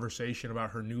quick conversation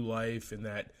about her new life and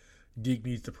that Deke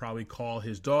needs to probably call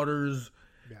his daughters.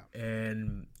 Yeah.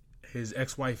 And his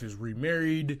ex-wife is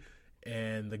remarried,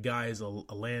 and the guy is a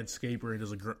landscaper and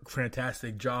does a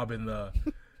fantastic job in the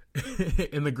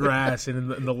in the grass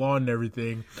and in the lawn and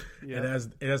everything. Yeah.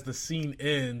 And as the scene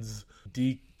ends,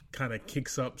 Deke kind of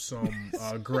kicks up some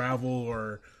gravel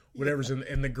or whatever's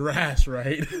in the grass,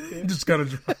 right? Just kind of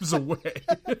drives away.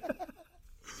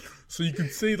 So you can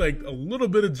see like a little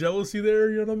bit of jealousy there,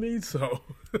 you know what I mean?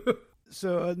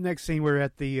 So next scene, we're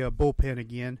at the bullpen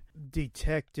again.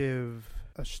 Detective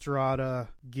Estrada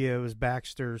gives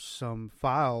Baxter some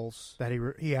files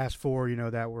that he asked for,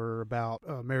 that were about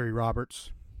Mary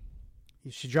Roberts.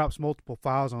 She drops multiple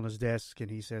files on his desk,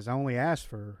 and he says, I only asked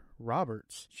for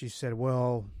Roberts. She said,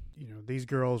 well, these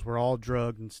girls were all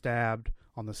drugged and stabbed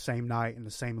on the same night in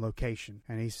the same location.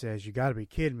 And he says, you got to be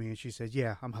kidding me. And she says,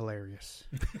 yeah, I'm hilarious.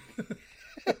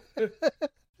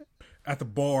 At the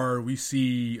bar, we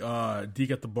see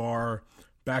Deke at the bar.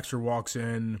 Baxter walks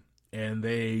in, and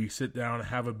they sit down and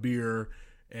have a beer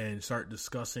and start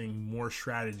discussing more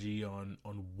strategy on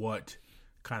what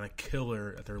kind of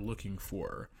killer that they're looking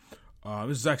for.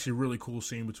 This is actually a really cool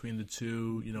scene between the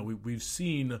two. We've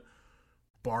seen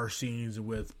bar scenes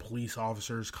with police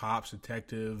officers, cops,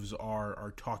 detectives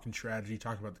are talking strategy,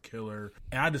 talking about the killer.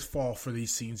 And I just fall for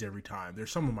these scenes every time. They're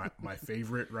some of my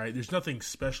favorite, right? There's nothing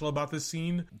special about this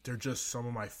scene. They're just some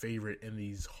of my favorite in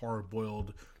these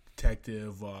hard-boiled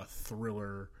detective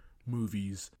thriller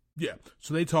movies. Yeah,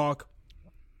 so they talk,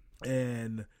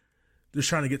 and they're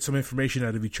trying to get some information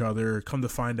out of each other. Come to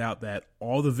find out that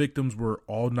all the victims were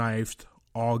all knifed,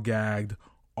 all gagged,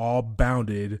 all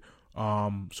bounded.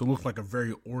 So it looked like a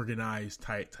very organized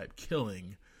type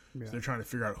killing. Yeah. So they're trying to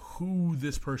figure out who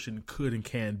this person could and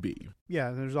can be.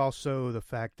 Yeah, there's also the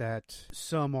fact that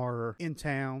some are in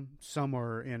town, some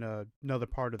are in another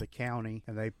part of the county,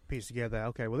 and they piece together,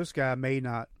 okay, well, this guy may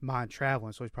not mind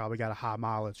traveling, so he's probably got a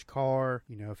high-mileage car.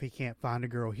 If he can't find a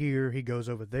girl here, he goes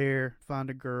over there, find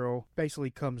a girl. Basically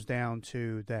comes down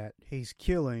to that he's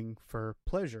killing for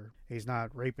pleasure. He's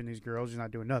not raping these girls. He's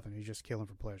not doing nothing. He's just killing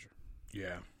for pleasure.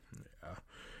 Yeah.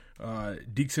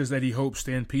 Deke says that he hopes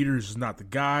Stan Peters is not the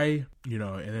guy,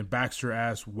 and then Baxter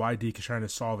asks why Deke is trying to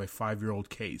solve a 5-year-old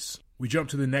case. We jump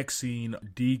to the next scene.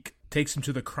 Deke takes him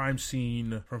to the crime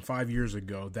scene from 5 years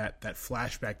ago, that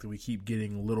flashback that we keep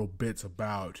getting little bits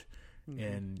about,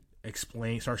 and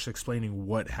starts explaining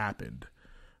what happened.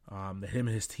 That him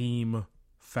and his team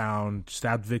found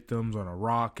stabbed victims on a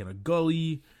rock in a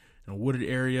gully, in a wooded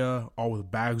area, all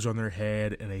with bags on their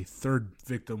head, and a third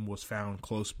victim was found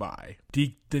close by.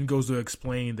 Deke then goes to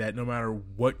explain that no matter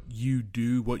what you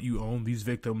do, what you own these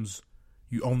victims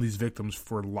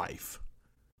for life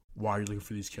while you're looking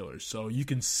for these killers. So you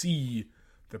can see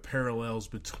the parallels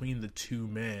between the two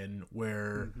men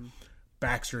where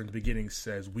Baxter in the beginning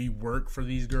says, we work for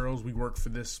these girls, we work for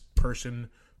this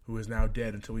person who is now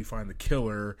dead until we find the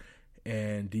killer,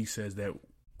 and Deke says that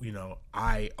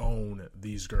I own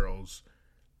these girls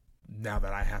now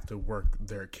that I have to work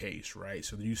their case, right?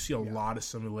 So you see a lot of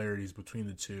similarities between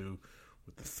the two,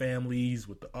 with the families,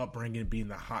 with the upbringing, being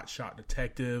the hotshot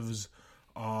detectives.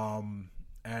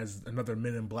 As another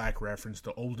Men in Black reference,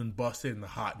 the old and busted and the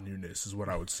hot newness is what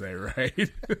I would say,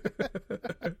 right?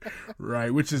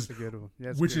 Right, which is a good one.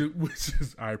 Yeah, which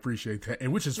is I appreciate that,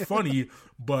 and which is funny,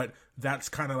 but that's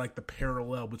kind of like the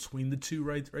parallel between the two,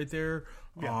 right there.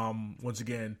 Yeah. Once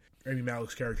again, Rami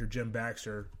Malek's character Jim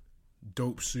Baxter,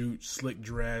 dope suit, slick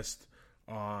dressed,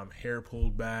 hair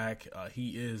pulled back.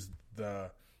 He is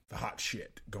the hot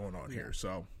shit going on here.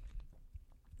 So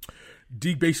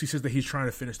Deke basically says that he's trying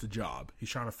to finish the job. He's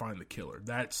trying to find the killer.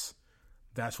 That's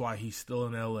why he's still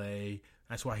in L.A.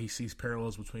 That's why he sees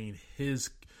parallels between his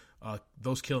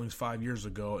those killings 5 years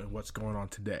ago and what's going on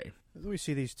today. We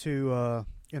see these two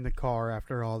in the car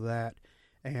after all that,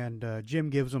 and Jim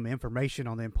gives them information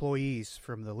on the employees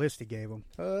from the list he gave them.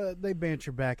 They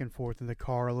banter back and forth in the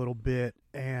car a little bit,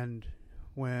 and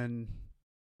when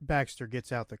Baxter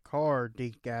gets out the car,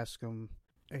 Deke asks him,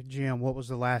 hey, Jim, what was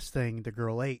the last thing the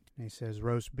girl ate? And he says,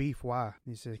 roast beef. Why?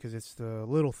 He says, because it's the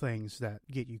little things that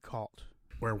get you caught.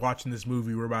 We're watching this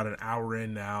movie. We're about an hour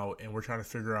in now, and we're trying to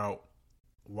figure out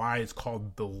why it's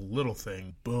called The Little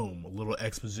Thing. Boom. A little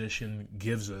exposition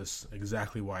gives us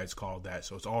exactly why it's called that.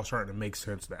 So it's all starting to make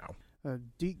sense now.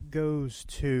 Deke goes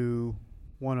to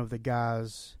one of the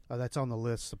guys that's on the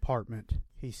list's apartment.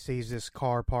 He sees this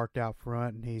car parked out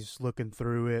front, and he's looking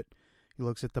through it. He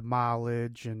looks at the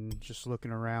mileage and just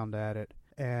looking around at it.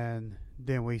 And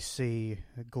then we see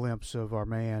a glimpse of our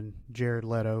man, Jared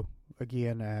Leto,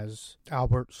 again as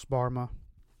Albert Sparma.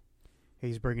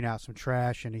 He's bringing out some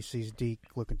trash, and he sees Deke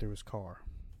looking through his car.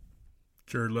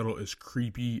 Jared Leto is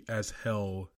creepy as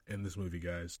hell in this movie,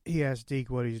 guys. He asks Deke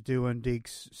what he's doing. Deke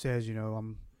says,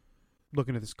 I'm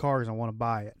looking at this car because I want to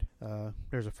buy it.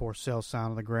 There's a for sale sign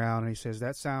on the ground, and he says,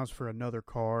 that sounds for another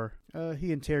car.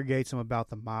 He interrogates him about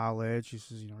the mileage. He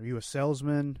says, are you a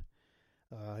salesman?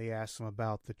 He asks him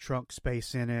about the trunk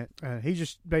space in it. He's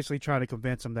just basically trying to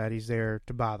convince him that he's there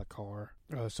to buy the car.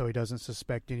 so he doesn't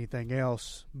suspect anything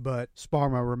else. But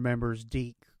Sparma remembers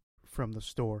Deke from the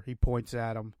store. He points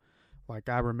at him like,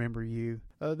 I remember you.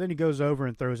 Then he goes over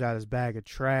and throws out his bag of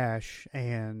trash,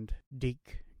 and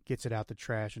Deke gets it out the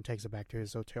trash and takes it back to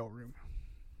his hotel room.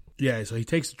 Yeah, so he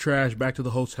takes the trash back to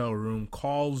the hotel room,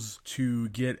 calls to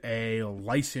get a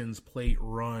license plate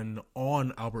run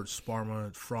on Albert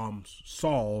Sparma from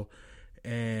Saul,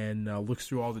 and looks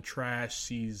through all the trash,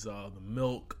 sees the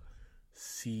milk,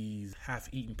 sees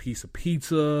half-eaten piece of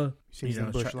pizza. Sees the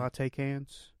Bush latte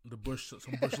cans. Some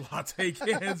Bush latte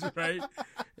cans, right?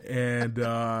 And,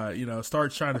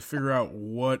 starts trying to figure out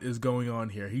what is going on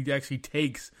here. He actually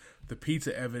takes the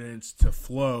pizza evidence to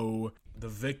Flo. The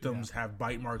victims have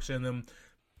bite marks in them.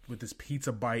 With this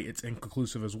pizza bite, it's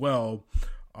inconclusive as well.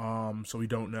 So we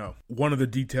don't know. One of the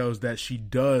details that she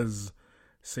does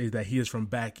say that he is from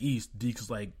back east. Deke's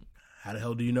like, how the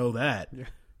hell do you know that? Yeah.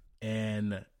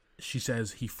 And she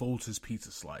says he folds his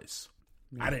pizza slice.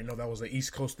 Yeah. I didn't know that was an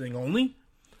East Coast thing only.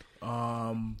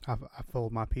 I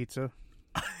fold my pizza.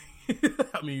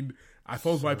 I mean, I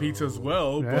fold my pizza as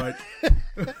well, but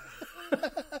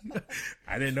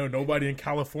I didn't know nobody in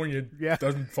California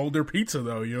doesn't fold their pizza,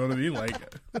 though. You know what I mean? Like,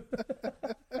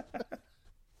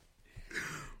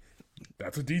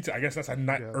 that's a detail. I guess that's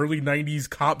early 90s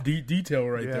cop detail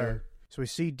right there. So we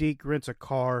see Deke rents a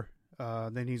car.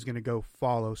 Then he's going to go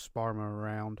follow Sparma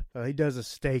around. He does a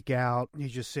stakeout.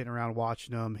 He's just sitting around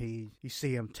watching him. You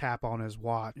see him tap on his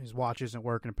watch. His watch isn't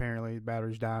working, apparently. His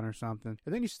battery's dying or something.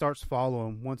 And then he starts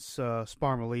following. Once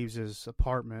Sparma leaves his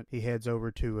apartment, he heads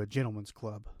over to a gentleman's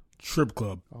club. Strip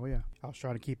club. Oh, yeah. I was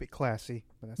trying to keep it classy,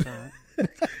 but that's all right.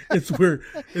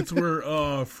 It's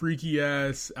where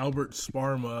freaky-ass Albert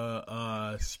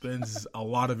Sparma spends a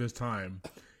lot of his time.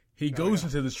 He goes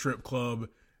into the strip club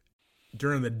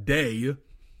during the day,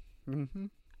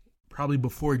 probably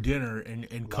before dinner,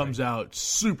 and comes out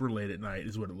super late at night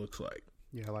is what it looks like.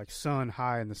 Yeah, like sun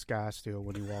high in the sky still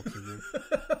when he walks in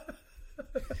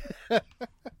there.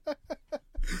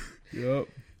 Yep.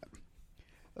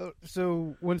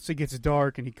 So once it gets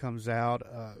dark and he comes out,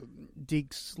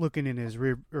 Deke's looking in his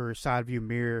rear or side view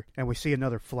mirror, and we see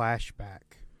another flashback.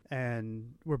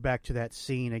 And we're back to that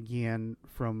scene again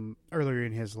from earlier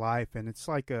in his life, and it's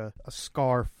like a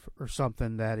scarf or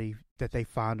something that they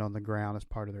find on the ground as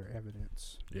part of their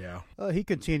evidence. Yeah. He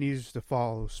continues to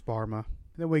follow Sparma.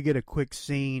 Then we get a quick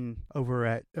scene over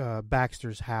at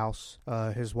Baxter's house.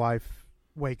 His wife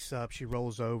wakes up, she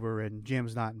rolls over, and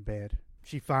Jim's not in bed.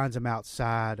 She finds him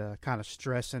outside, kind of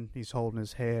stressing. He's holding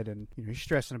his head, and he's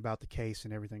stressing about the case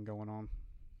and everything going on.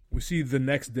 We see the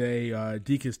next day,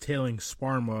 Deke is tailing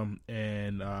Sparma,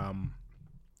 and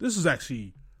this is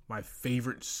actually my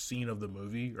favorite scene of the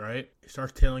movie, right? He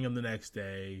starts tailing him the next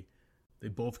day. They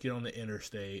both get on the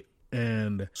interstate,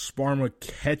 and Sparma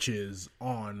catches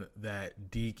on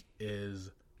that Deke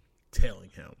is tailing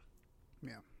him.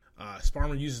 Yeah.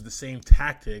 Sparma uses the same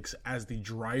tactics as the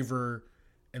driver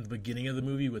in the beginning of the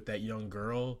movie with that young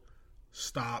girl.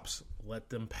 Stops, let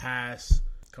them pass,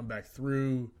 come back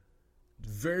through.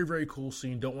 Very, very cool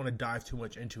scene. Don't want to dive too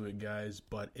much into it, guys,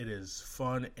 but it is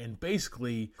fun. And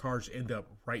basically, cars end up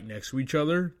right next to each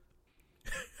other.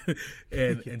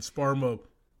 and Sparma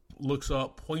looks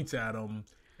up, points at him,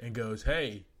 and goes,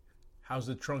 "Hey, how's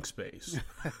the trunk space?"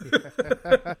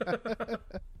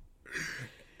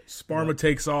 Sparma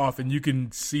takes off, and you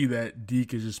can see that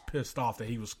Deke is just pissed off that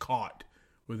he was caught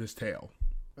with his tail.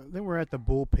 Then we're at the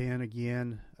bullpen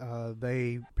again.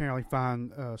 They apparently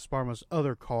find Sparma's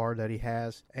other car that he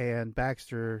has, and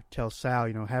Baxter tells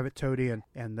Sal, have it towed in,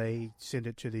 and they send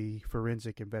it to the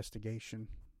forensic investigation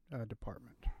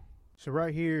department. So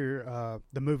right here,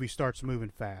 the movie starts moving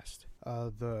fast.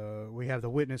 We have the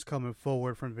witness coming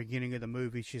forward from the beginning of the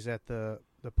movie. She's at the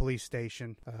police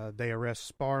station. They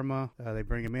arrest Sparma. They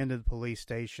bring him into the police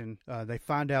station. They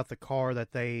find out the car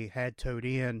that they had towed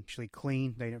in actually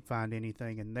clean. They didn't find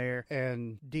anything in there.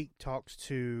 And Deke talks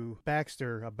to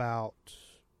Baxter about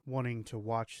wanting to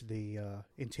watch the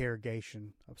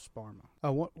interrogation of Sparma.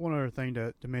 One other thing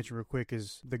to mention real quick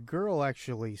is the girl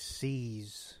actually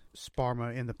sees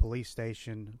Sparma in the police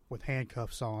station with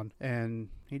handcuffs on, and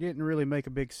he didn't really make a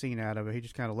big scene out of it. He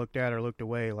just kind of looked at her, looked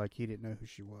away like he didn't know who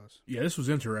she was. Yeah, this was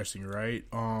interesting, right?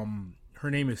 Her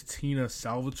name is Tina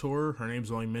Salvatore. Her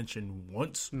name's only mentioned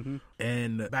once,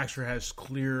 and Baxter has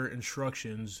clear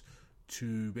instructions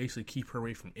to basically keep her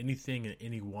away from anything and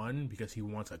anyone because he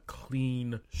wants a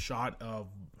clean shot of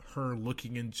her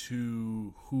looking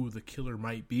into who the killer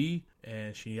might be.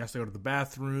 And she has to go to the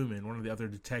bathroom, and one of the other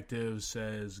detectives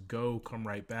says, "Go, come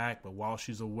right back." But while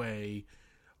she's away,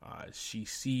 she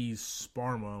sees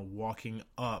Sparma walking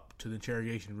up to the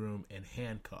interrogation room in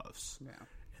handcuffs. Yeah.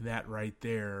 And that right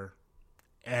there,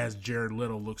 as Jared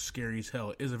Leto looks scary as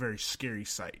hell, is a very scary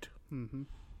sight. Mm-hmm.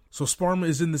 So Sparma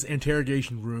is in this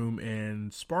interrogation room,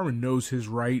 and Sparma knows his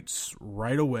rights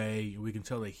right away. We can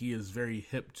tell that he is very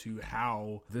hip to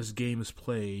how this game is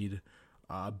played.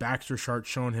 Baxter starts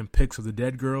showing him pics of the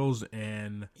dead girls,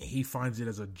 and he finds it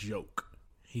as a joke.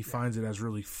 He finds it as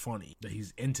really funny that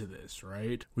he's into this,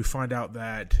 right? We find out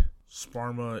that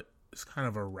Sparma is kind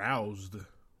of aroused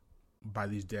by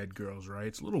these dead girls, right?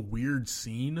 It's a little weird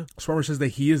scene. Sparma says that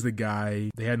he is the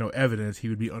guy. They had no evidence. He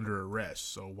would be under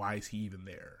arrest. So why is he even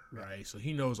there, right? So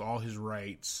he knows all his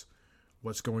rights,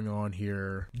 what's going on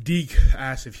here. Deke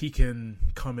asks if he can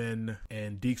come in,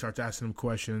 and Deke starts asking him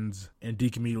questions, and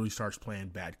Deke immediately starts playing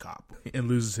bad cop and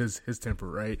loses his temper,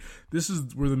 right? This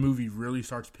is where the movie really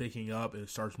starts picking up, and it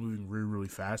starts moving really, really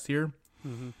fast here.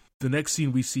 Mm-hmm. The next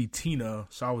scene, we see Tina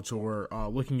Salvatore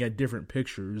looking at different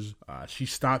pictures. She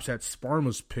stops at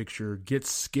Sparma's picture, gets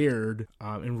scared,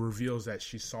 and reveals that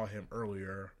she saw him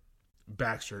earlier.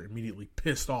 Baxter immediately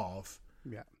pissed off.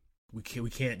 Yeah, we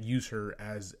can't use her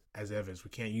as evidence.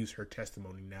 We can't use her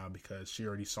testimony now because she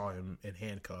already saw him in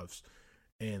handcuffs,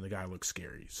 and the guy looks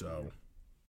scary. So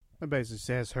it basically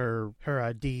says her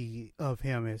ID of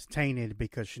him is tainted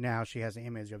because she has an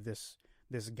image of this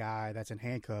guy that's in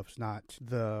handcuffs, not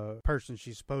the person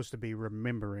she's supposed to be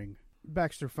remembering.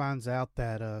 Baxter finds out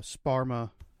that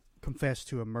Sparma confessed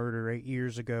to a murder 8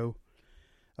 years ago.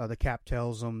 The cap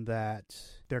tells him that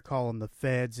they're calling the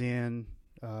feds in.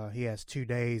 He has 2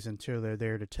 days until they're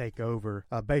there to take over.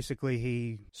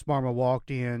 Basically, Sparma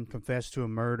walked in, confessed to a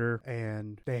murder,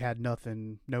 and they had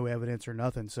no evidence or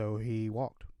nothing, so he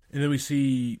walked. And then we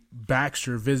see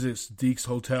Baxter visits Deke's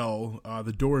hotel.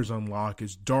 The door is unlocked.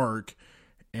 It's dark.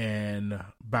 And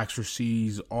Baxter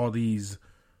sees all these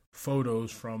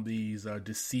photos from these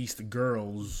deceased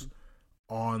girls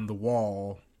on the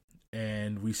wall.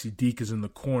 And we see Deke is in the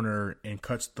corner and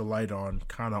cuts the light on,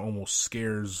 kind of almost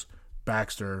scares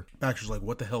Baxter. Baxter's like,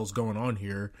 what the hell is going on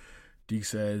here? Deke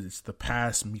says it's the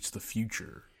past meets the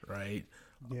future, right?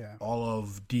 Yeah. All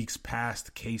of Deke's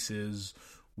past cases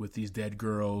with these dead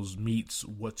girls meets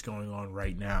what's going on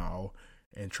right now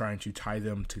and trying to tie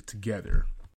them together.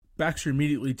 Baxter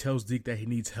immediately tells Deke that he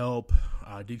needs help.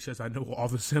 Deke says, I know all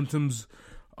the symptoms.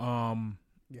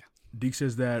 Deke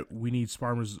says that he needs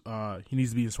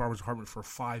to be in Sparma's apartment for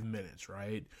 5 minutes,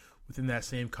 right? Within that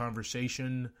same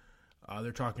conversation,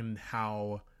 they're talking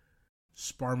how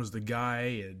Sparma's the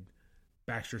guy, and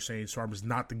Baxter saying Sparma's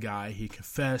not the guy. He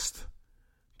confessed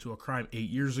to a crime 8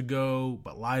 years ago,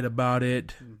 but lied about it.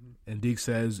 Mm-hmm. And Deke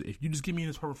says, if you just give me in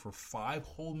his apartment for 5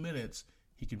 whole minutes,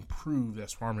 he can prove that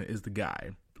Sparma is the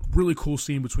guy. Really cool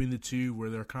scene between the two where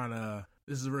they're kind of,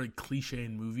 this is a very cliche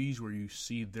in movies where you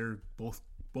see they're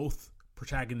both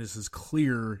protagonists as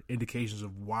clear indications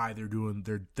of why they're doing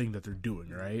their thing that they're doing,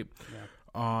 right?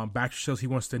 Yeah. Baxter says he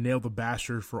wants to nail the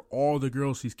bastard for all the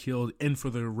girls he's killed and for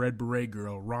the Red Beret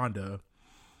girl, Rhonda.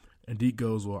 And Deke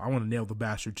goes, well, I want to nail the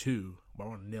bastard too, but I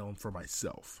want to nail him for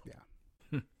myself. Yeah.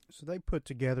 So they put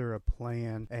together a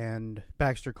plan, and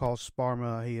Baxter calls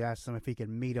Sparma. He asks him if he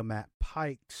can meet him at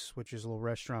Pike's, which is a little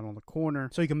restaurant on the corner,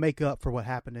 so he can make up for what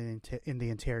happened in the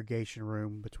interrogation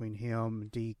room between him,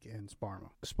 Deke, and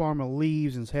Sparma. Sparma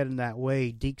leaves and is heading that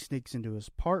way. Deke sneaks into his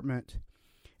apartment,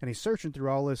 and he's searching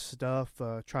through all this stuff,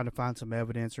 trying to find some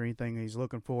evidence or anything he's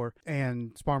looking for,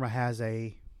 and Sparma has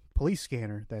a police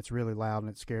scanner that's really loud, and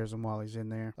it scares him while he's in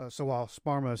there. So while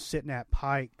Sparma is sitting at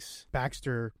Pike's,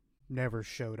 Baxter never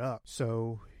showed up.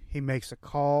 So he makes a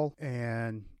call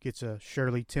and gets a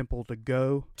Shirley Temple to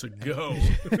go.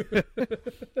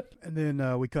 And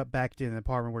then we cut back to an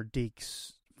apartment where Deke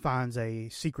finds a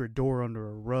secret door under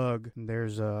a rug, and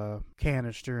there's a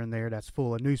canister in there that's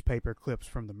full of newspaper clips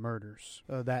from the murders.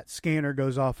 That scanner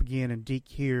goes off again, and Deke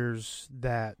hears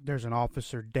that there's an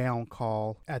officer down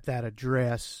call at that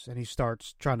address, and he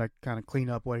starts trying to kind of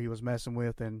clean up what he was messing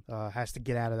with and has to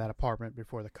get out of that apartment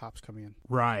before the cops come in.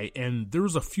 Right, and there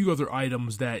was a few other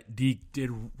items that Deke did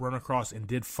run across and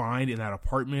did find in that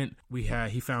apartment.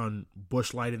 He found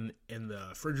Busch Light in the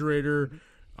refrigerator. Mm-hmm.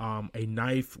 A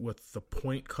knife with the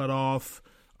point cut off,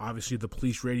 obviously the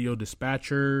police radio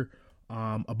dispatcher,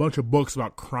 a bunch of books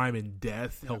about crime and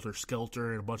death, Helter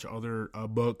Skelter, and a bunch of other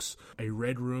books, a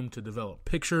red room to develop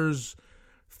pictures,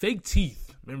 fake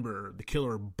teeth. Remember, the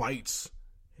killer bites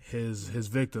his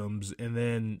victims and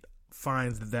then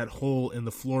finds that hole in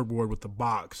the floorboard with the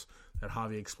box that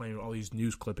Javi explained, all these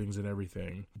news clippings and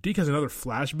everything. Deke has another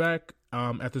flashback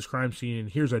at this crime scene and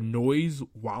hears a noise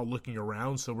while looking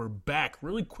around. So we're back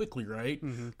really quickly, right?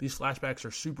 Mm-hmm. These flashbacks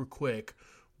are super quick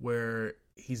where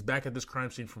he's back at this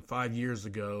crime scene from 5 years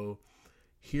ago,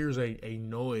 hears a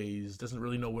noise, doesn't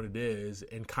really know what it is,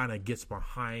 and kind of gets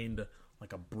behind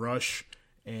like a brush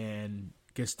and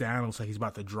gets down. Looks like he's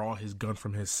about to draw his gun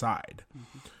from his side.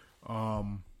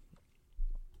 And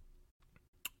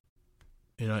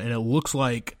it looks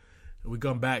like we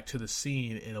come back to the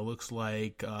scene, and it looks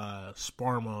like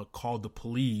Sparma called the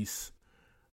police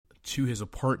to his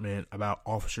apartment about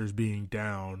officers being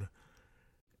down,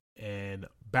 and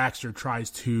Baxter tries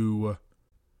to,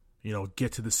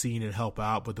 get to the scene and help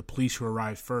out, but the police who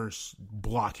arrive first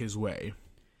block his way.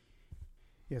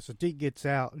 Yeah, so Deke gets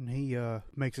out, and he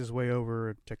makes his way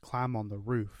over to climb on the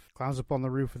roof. Climbs up on the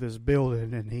roof of this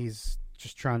building, and he's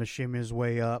just trying to shimmy his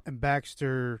way up. And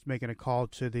Baxter's making a call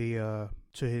to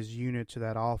to his unit, to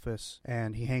that office,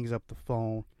 and he hangs up the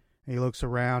phone. And he looks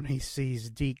around, he sees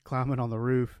Deke climbing on the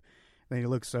roof. Then he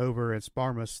looks over, and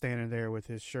Sparma's standing there with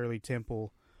his Shirley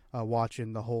Temple,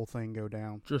 watching the whole thing go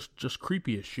down. Just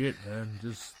creepy as shit, man.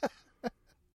 Just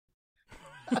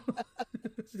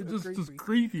just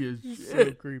creepy as shit.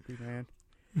 So creepy, man.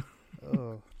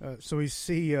 So we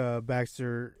see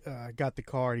Baxter got the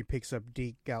car, and he picks up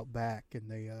Deke out back, and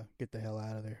they get the hell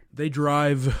out of there. They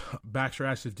drive. Baxter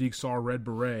asks if Deke saw a red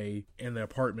beret in the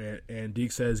apartment, and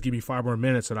Deke says, "Give me 5 more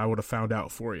minutes and I would have found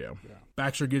out for you." Yeah.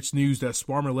 Baxter gets news that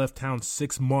Sparma left town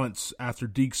 6 months after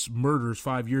Deke's murders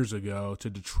 5 years ago to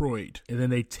Detroit, and then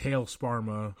they tail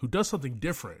Sparma, who does something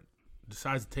different.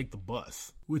 Decides to take the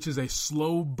bus, which is a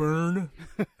slow burn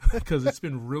because it's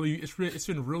been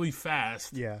really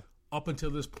fast. Yeah. Up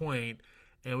until this point,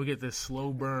 and we get this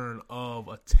slow burn of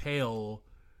a tail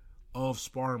of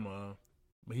Sparma,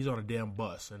 but he's on a damn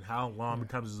bus. And how long many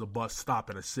times does a bus stop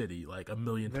in a city? Like a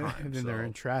million times. And then they're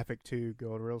in traffic too,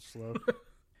 going real slow.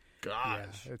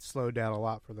 Gosh. Yeah, it slowed down a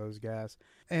lot for those guys.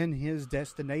 And his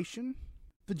destination,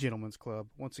 the Gentleman's Club,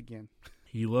 once again.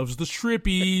 He loves the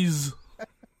strippies.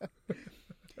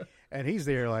 And he's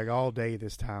there like all day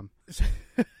this time.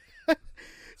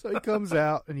 So he comes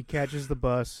out and he catches the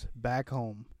bus back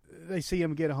home. They see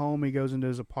him get home. He goes into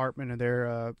his apartment, and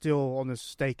they're still on this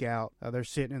stakeout. They're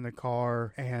sitting in the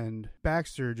car, and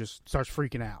Baxter just starts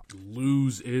freaking out.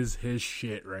 Lose is his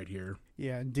shit right here.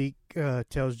 Yeah, and Deke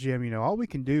tells Jim, all we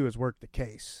can do is work the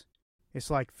case. It's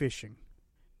like fishing.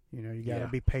 You got to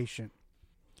be patient.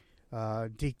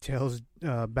 Deke tells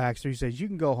Baxter, he says, "You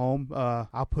can go home.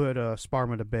 I'll put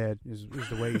Sparma to bed," is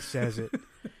the way he says it.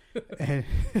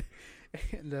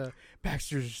 And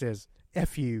Baxter says,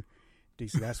 "F you." Deke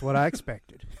says, "That's what I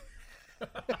expected." Yeah,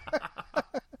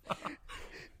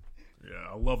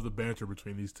 I love the banter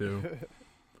between these two.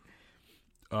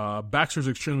 Baxter's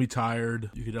extremely tired.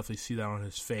 You can definitely see that on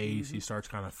his face. Mm-hmm. He starts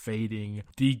kind of fading.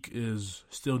 Deke is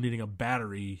still needing a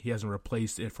battery. He hasn't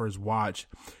replaced it for his watch,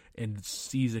 and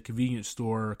sees a convenience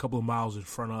store a couple of blocks, in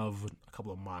front of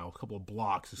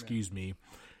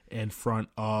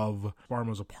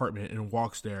Sparma's apartment, and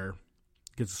walks there,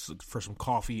 gets for some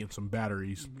coffee and some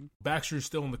batteries. Mm-hmm. Baxter's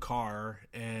still in the car,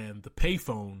 and the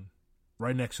payphone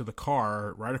right next to the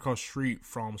car, right across the street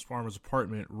from Sparma's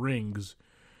apartment, rings,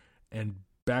 and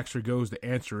Baxter goes to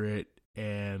answer it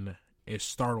and is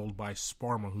startled by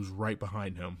Sparma, who's right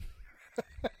behind him.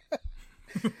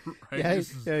 Right?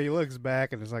 He looks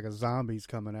back, and it's like a zombie's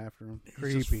coming after him.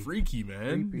 Creepy. He's just freaky,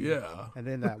 man. Creepy. Yeah. And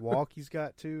then that walk he's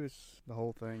got, too, is the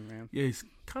whole thing, man. Yeah, he's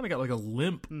kind of got like a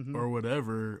limp or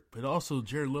whatever, but also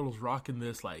Jared Little's rocking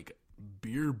this like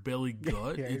beer belly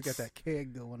gut. Yeah, he's got that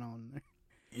keg going on there.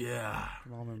 Yeah.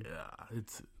 Yeah,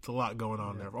 it's a lot going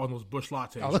on there. All those Busch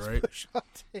Lattes, all those right? Busch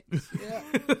Lattes,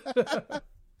 yeah.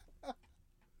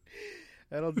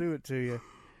 That'll do it to you.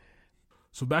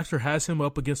 So Baxter has him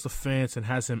up against the fence and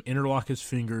has him interlock his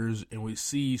fingers, and we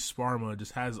see Sparma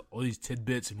just has all these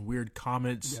tidbits and weird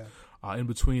comments in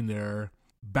between there.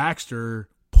 Baxter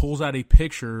pulls out a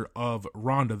picture of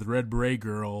Rhonda, the Red Beret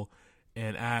girl,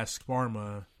 and asks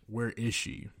Sparma, "Where is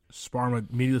she?" Sparma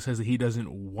immediately says that he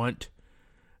doesn't want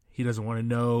to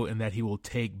know, and that he will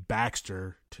take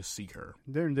Baxter to see her.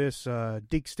 During this,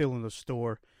 Deke's still in the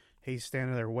store. He's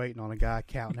standing there waiting on a guy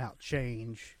counting out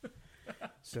change.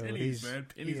 So pennies, man.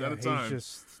 Pennies at a time. He's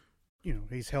just,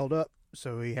 he's held up,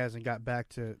 so he hasn't got back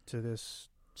to this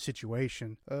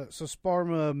situation. So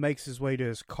Sparma makes his way to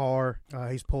his car.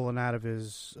 He's pulling out of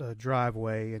his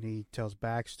driveway, and he tells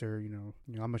Baxter, I'm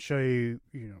going to show you,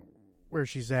 where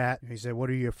she's at. He said, "What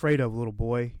are you afraid of, little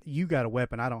boy? You got a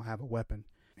weapon. I don't have a weapon."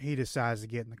 He decides to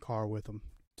get in the car with him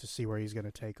to see where he's going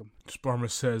to take him. Sparma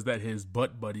says that his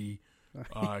butt buddy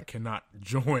cannot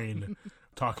join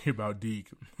talking about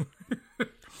Deke.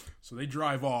 So they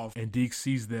drive off, and Deke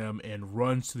sees them and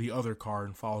runs to the other car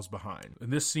and follows behind.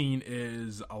 And this scene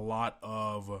is a lot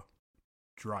of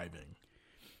driving,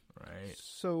 right?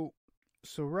 So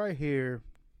right here,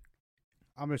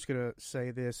 I'm just gonna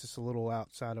say this. It's a little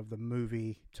outside of the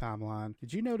movie timeline.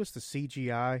 Did you notice the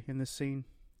CGI in this scene,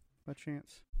 by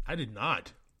chance? I did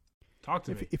not. Talk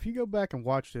to me. If you go back and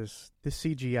watch this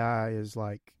CGI is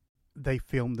like they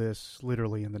filmed this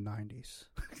literally in the 90s.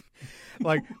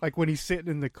 like when he's sitting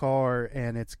in the car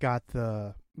and it's got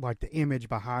the image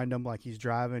behind him, like he's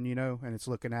driving, and it's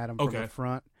looking at him from the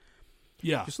front.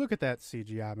 Yeah. Just look at that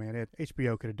CGI, man.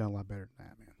 HBO could have done a lot better than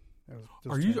that,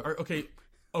 man.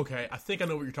 Okay, I think I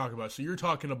know what you're talking about. So you're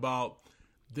talking about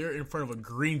they're in front of a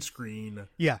green screen,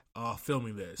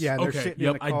 filming this. Yeah, they're sitting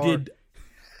in the car.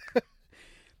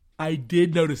 I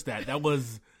did notice that. That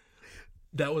was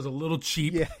a little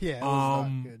cheap. Yeah, it was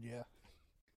not good. Yeah,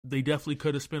 they definitely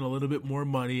could have spent a little bit more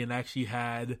money and actually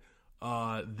had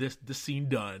this scene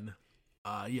done.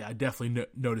 Yeah, I definitely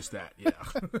noticed that. Yeah.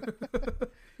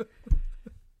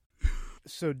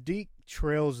 So Deke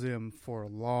trails them for a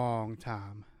long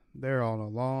time. They're on a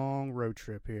long road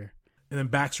trip here. And then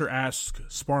Baxter asks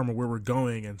Sparma where we're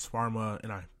going, and Sparma,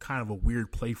 in a kind of a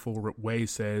weird, playful way,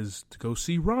 says to go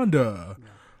see Rhonda.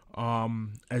 Yeah.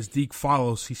 As Deke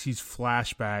follows, he sees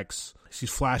flashbacks. He sees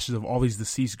flashes of all these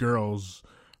deceased girls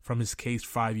from his case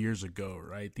 5 years ago,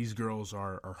 right? These girls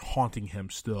are haunting him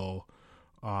still,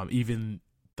 even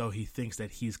though he thinks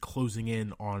that he's closing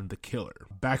in on the killer.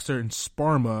 Baxter and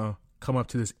Sparma come up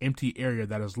to this empty area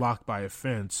that is locked by a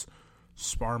fence.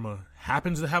 Sparma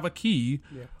happens to have a key,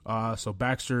 so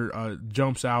Baxter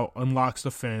jumps out, unlocks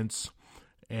the fence,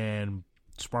 and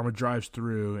Sparma drives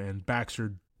through, and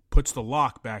Baxter puts the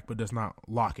lock back but does not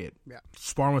lock it. Yeah.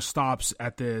 Sparma stops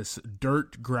at this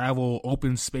dirt, gravel,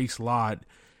 open space lot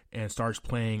and starts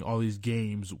playing all these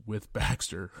games with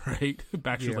Baxter, right?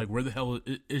 Baxter's like, where the hell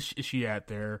is she at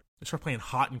there? They start playing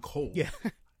hot and cold. Yeah.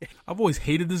 I've always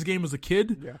hated this game as a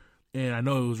kid. Yeah. And I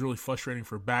know it was really frustrating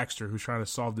for Baxter, who's trying to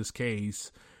solve this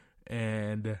case.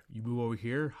 And you move over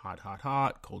here, hot, hot,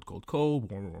 hot, cold, cold, cold,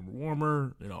 warmer,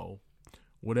 warmer, warmer,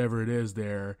 whatever it is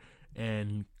there.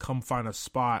 And come find a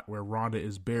spot where Rhonda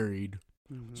is buried.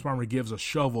 Mm-hmm. Sparma gives a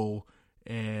shovel,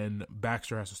 and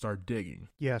Baxter has to start digging.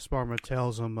 Yeah, Sparma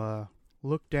tells him,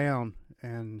 look down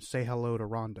and say hello to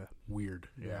Rhonda. Weird,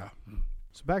 yeah.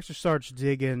 So Baxter starts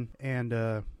digging,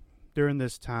 and during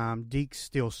this time, Deke's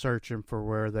still searching for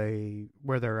where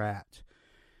they're at.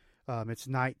 It's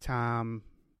nighttime.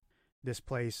 This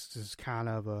place is kind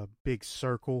of a big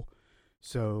circle,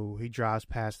 so he drives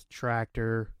past the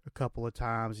tractor a couple of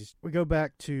times. We go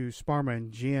back to Sparma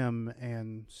and Jim,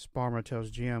 and Sparma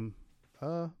tells Jim,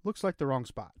 looks like the wrong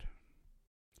spot.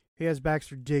 He has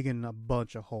Baxter digging a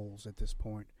bunch of holes at this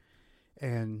point,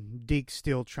 and Deke's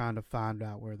still trying to find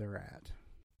out where they're at.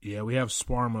 Yeah, we have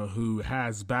Sparma, who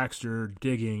has Baxter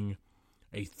digging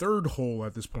a third hole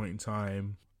at this point in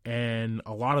time, and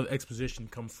a lot of the exposition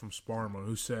comes from Sparma,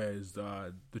 who says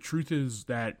the truth is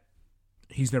that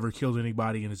he's never killed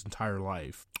anybody in his entire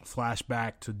life.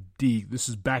 Flashback to Deke. This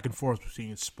is back and forth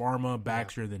between Sparma,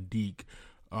 Baxter, and then Deke,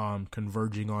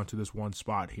 converging onto this one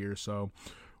spot here. So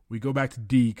we go back to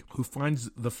Deke, who finds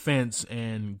the fence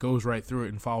and goes right through it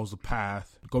and follows the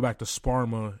path. Go back to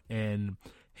Sparma, and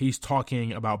he's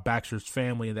talking about Baxter's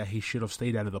family and that he should have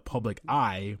stayed out of the public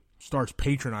eye. Starts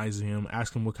patronizing him,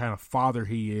 asking what kind of father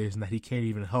he is and that he can't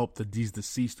even help these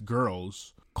deceased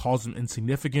girls. Calls him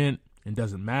insignificant and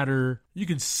doesn't matter. You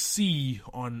can see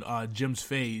on Jim's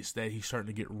face that he's starting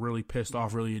to get really pissed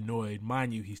off, really annoyed.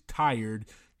 Mind you, he's tired.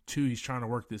 2, he's trying to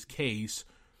work this case.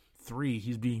 3,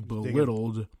 he's being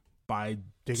belittled by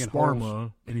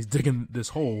Sparma, and he's digging this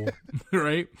hole,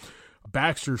 right?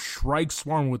 Baxter strikes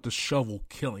Sparma with the shovel,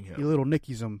 killing him. He little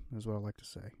nickies him, is what I like to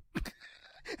say.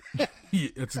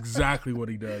 That's exactly what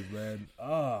he does, man.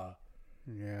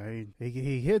 Yeah,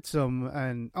 he hits him,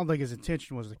 and I don't think his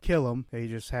intention was to kill him. He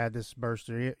just had this burst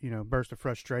of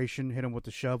frustration, hit him with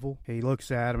the shovel. He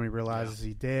looks at him, and he realizes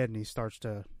he's dead, and he starts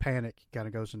to panic. He kind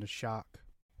of goes into shock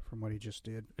from what he just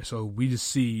did. So we just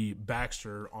see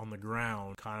Baxter on the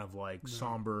ground, kind of like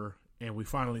somber, and we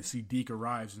finally see Deke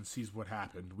arrives and sees what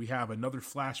happened. We have another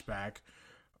flashback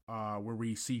where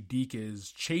we see Deke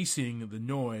is chasing the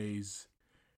noise,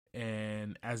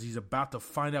 and as he's about to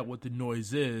find out what the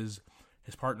noise is,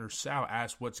 his partner Sal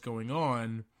asks what's going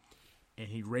on, and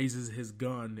he raises his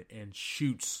gun and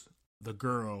shoots the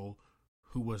girl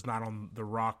who was not on the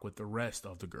rock with the rest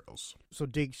of the girls. So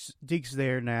Deke's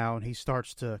there now, and he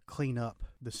starts to clean up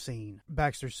the scene.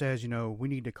 Baxter says, we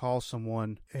need to call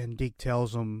someone, and Deke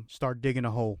tells him, start digging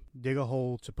a hole. Dig a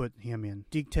hole to put him in.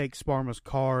 Deke takes Sparma's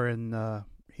car, and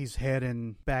he's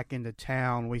heading back into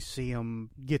town, we see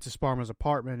him get to Sparma's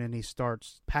apartment, and he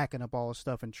starts packing up all his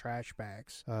stuff in trash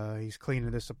bags. He's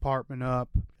cleaning this apartment up.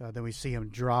 Then we see him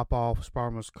drop off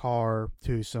Sparma's car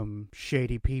to some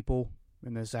shady people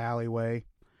in this alleyway.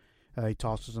 He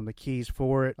tosses them the keys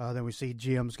for it. Then we see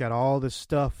Jim's got all this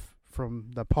stuff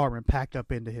from the apartment packed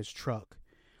up into his truck,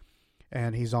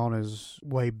 and he's on his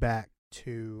way back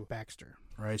to Baxter.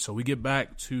 Right, so we get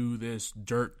back to this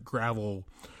dirt gravel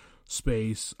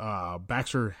space.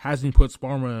 Baxter hasn't put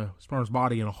Sparma's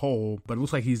body in a hole, but it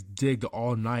looks like he's digged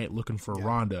all night looking for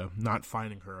Rhonda, not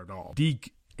finding her at all.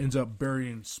 Deke ends up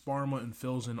burying Sparma and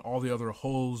fills in all the other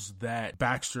holes that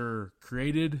Baxter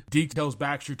created. Deke tells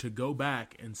Baxter to go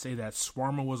back and say that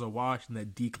Sparma was awash and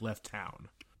that Deke left town.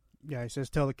 Yeah, he says,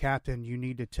 tell the captain you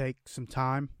need to take some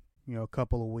time, a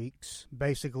couple of weeks.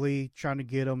 Basically trying to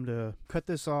get him to cut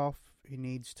this off. He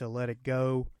needs to let it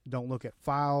go. Don't look at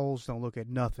files. Don't look at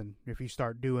nothing. If you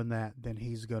start doing that, then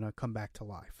he's going to come back to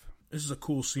life. This is a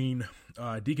cool scene.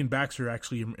 Deke and Baxter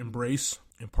actually embrace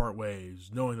and part ways,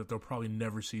 knowing that they'll probably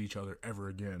never see each other ever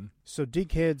again. So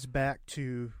Deke heads back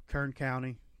to Kern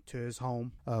County, to his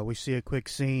home. We see a quick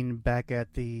scene back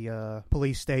at the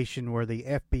police station where the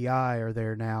FBI are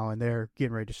there now, and they're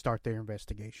getting ready to start their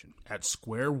investigation. At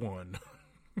square one.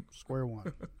 Square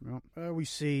one. We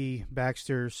see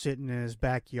Baxter sitting in his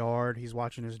backyard. He's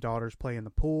watching his daughters play in the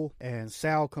pool, and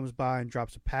Sal comes by and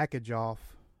drops a package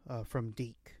off from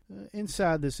Deke.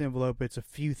 Inside this envelope, it's a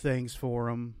few things for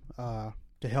him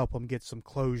to help him get some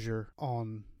closure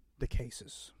on the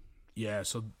cases. Yeah,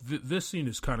 so this scene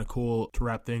is kind of cool to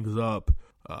wrap things up.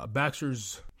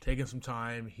 Baxter's taking some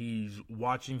time. He's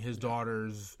watching his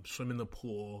daughters swim in the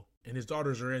pool, and his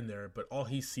daughters are in there, but all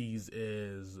he sees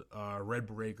is Red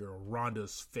Beret Girl,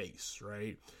 Rhonda's face,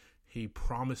 right? He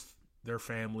promised their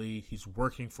family he's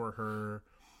working for her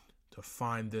to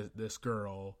find this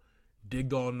girl,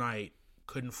 digged all night,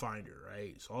 couldn't find her,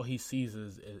 right? So all he sees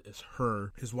is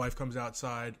her. His wife comes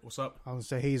outside. What's up? I was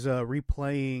going to say, he's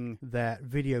replaying that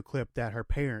video clip that her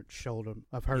parents showed him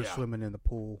of her swimming in the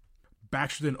pool.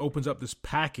 Baxter then opens up this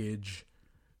package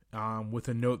with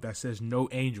a note that says "No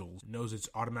Angels." Knows it's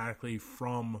automatically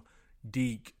from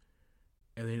Deke,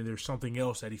 and then there's something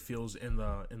else that he feels in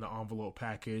the envelope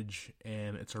package,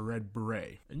 and it's a red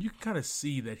beret. And you can kind of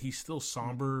see that he's still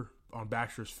somber on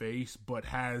Baxter's face, but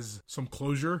has some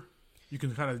closure. You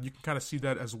can kind of see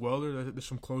that as well. There's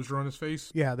some closure on his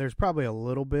face. Yeah, there's probably a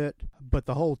little bit, but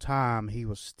the whole time he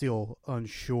was still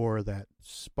unsure that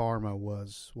Sparma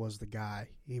was the guy,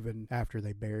 even after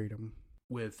they buried him.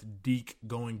 With Deke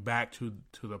going back to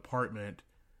the apartment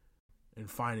and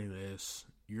finding this,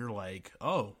 you're like,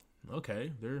 oh,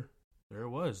 okay, there it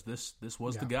was. This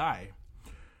was the guy.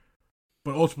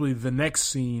 But ultimately, the next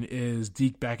scene is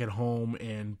Deke back at home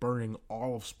and burning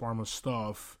all of Sparma's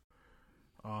stuff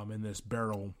in this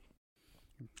barrel.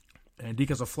 And Deke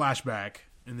has a flashback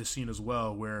in this scene as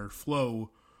well, where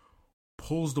Flo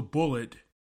pulls the bullet,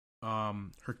 her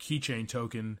keychain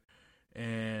token,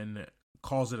 and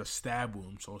calls it a stab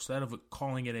wound. So instead of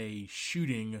calling it a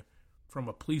shooting from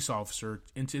a police officer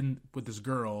with this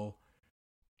girl,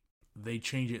 they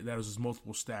change it. That was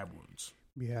multiple stab wounds.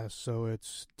 Yeah, so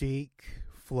it's Deke,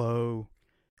 Flo,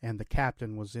 and the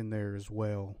captain was in there as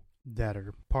well that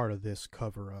are part of this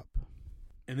cover-up.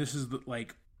 And this is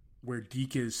where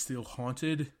Deke is still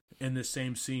haunted. In the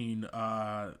same scene,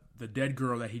 the dead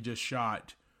girl that he just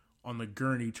shot on the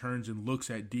gurney turns and looks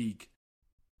at Deke.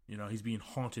 He's being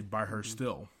haunted by her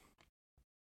still.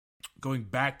 Going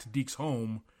back to Deke's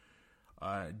home,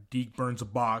 Deke burns a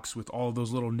box with all of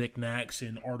those little knickknacks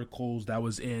and articles that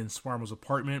was in Sparma's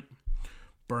apartment,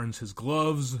 burns his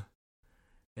gloves,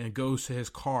 and goes to his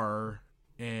car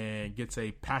and gets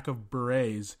a pack of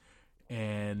berets.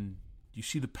 And you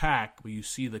see the pack, but you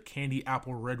see the candy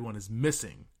apple red one is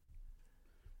missing,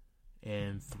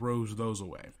 and throws those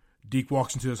away. Deke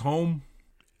walks into his home,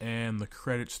 and the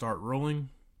credits start rolling.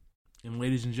 And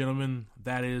ladies and gentlemen,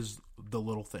 that is The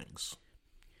Little Things.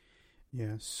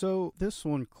 Yeah, so this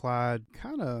one, Clyde,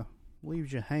 kind of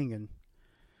leaves you hanging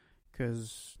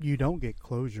because you don't get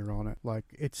closure on it.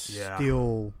 It's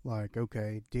still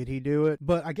okay, did he do it?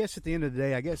 But I guess at the end of the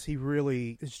day, I guess he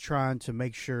really is trying to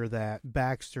make sure that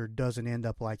Baxter doesn't end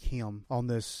up like him on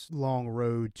this long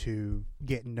road to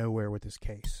getting nowhere with his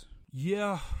case.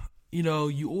 Yeah,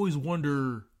 you always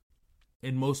wonder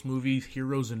in most movies,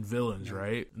 heroes and villains,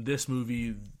 right? This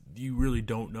movie, you really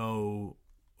don't know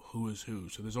who is who.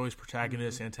 So there's always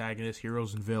protagonists, antagonists,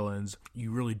 heroes, and villains.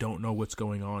 You really don't know what's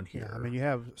going on here. Yeah, I mean, you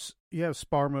have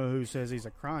Sparma, who says he's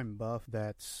a crime buff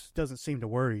that doesn't seem to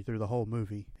worry through the whole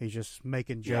movie. He's just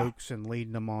making jokes and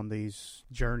leading them on these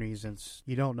journeys, and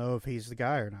you don't know if he's the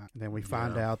guy or not. And then we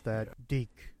find out that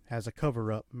Deke has a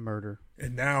cover-up murder.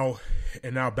 And now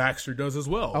Baxter does as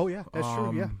well. Oh, yeah, that's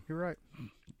true. Yeah, you're right.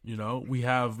 You know, we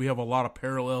have a lot of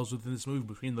parallels within this movie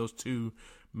between those two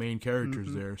main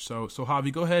characters there. So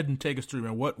Javi, go ahead and take us through,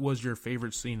 man. What was your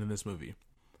favorite scene in this movie?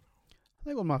 I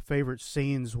think one of my favorite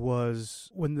scenes was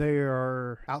when they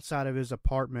are outside of his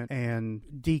apartment and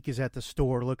Deke is at the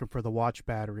store looking for the watch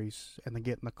batteries and they're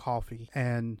getting the coffee,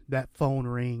 and that phone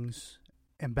rings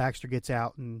and Baxter gets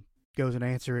out and goes and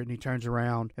answers it, and he turns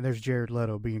around and there's Jared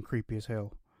Leto being creepy as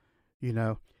hell, you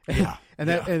know? Yeah. And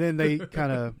then they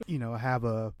kind of, you know, have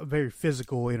a very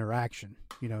physical interaction.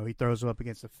 You know, he throws him up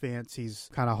against the fence.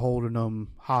 He's kind of holding him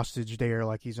hostage there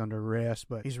like he's under arrest,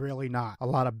 but he's really not. A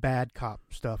lot of bad cop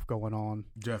stuff going on.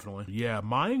 Definitely. Yeah,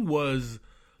 mine was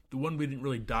the one we didn't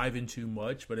really dive into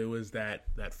much, but it was that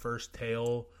first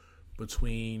tale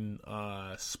between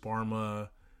Sparma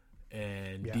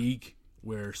and Deke,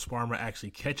 where Sparma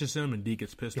actually catches him and Deke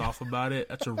gets pissed off about it.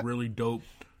 That's a really dope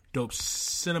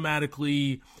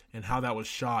cinematically, and how that was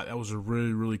shot. That was a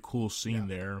really, really cool scene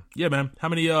there. Yeah, man. How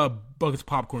many buckets of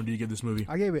popcorn do you give this movie?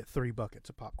 I gave it 3 buckets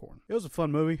of popcorn. It was a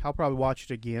fun movie. I'll probably watch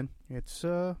it again. It's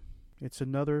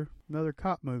another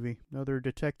cop movie, another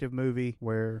detective movie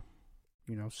where,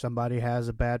 you know, somebody has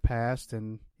a bad past,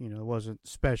 and, you know, it wasn't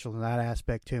special in that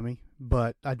aspect to me.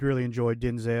 But I'd really enjoyed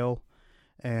Denzel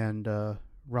and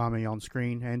Rami on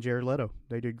screen, and Jared Leto.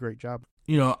 They did a great job.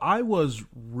 You know, I was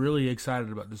really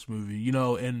excited about this movie. You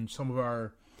know, in some of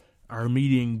our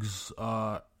meetings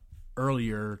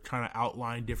earlier, trying to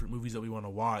outline different movies that we want to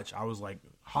watch, I was like,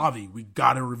 Javi, we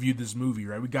got to review this movie,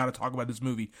 right? We got to talk about this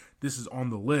movie. This is on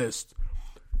the list.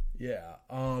 Yeah.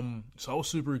 So I was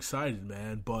super excited,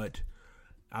 man. But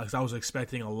I was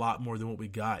expecting a lot more than what we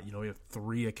got. You know, we have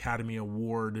 3 Academy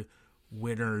Award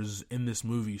winners in this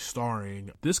movie starring.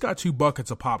 This got 2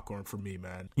 buckets of popcorn for me,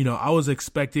 man. You know, I was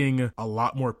expecting a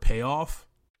lot more payoff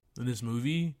in this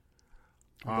movie.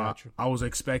 I was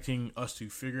expecting us to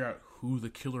figure out who the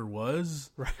killer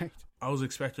was. Right. I was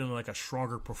expecting like a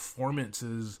stronger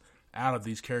performances out of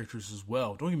these characters as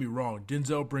well. Don't get me wrong,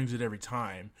 Denzel brings it every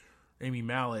time. Rami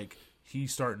Malek,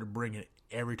 he's starting to bring it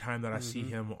every time that I see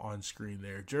him on screen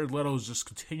there. Jared Leto is just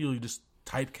continually just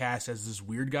typecast as this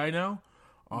weird guy now.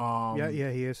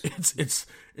 Yeah, he is.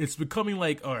 It's becoming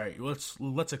like, all right,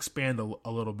 let's expand a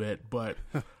little bit, but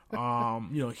you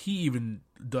know, he even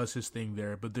does his thing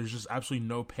there, but there's just absolutely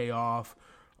no payoff.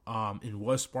 In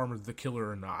was Sparma the killer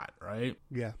or not, right?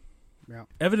 Yeah.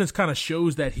 Evidence kind of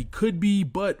shows that he could be,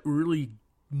 but really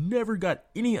never got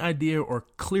any idea or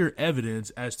clear evidence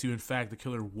as to, in fact, the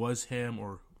killer was him,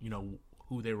 or, you know,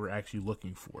 who they were actually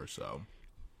looking for. So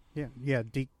yeah,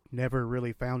 Deke never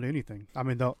really found anything. I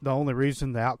mean, the only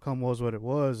reason the outcome was what it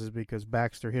was is because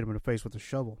Baxter hit him in the face with a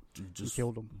shovel. Dude, just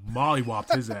killed him.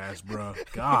 Mollywopped his ass, bro.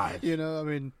 God. You know, I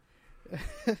mean...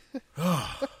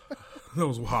 That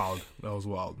was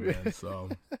wild, man. So,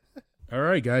 all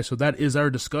right, guys. So that is our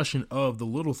discussion of The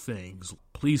Little Things.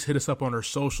 Please hit us up on our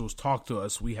socials. Talk to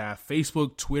us. We have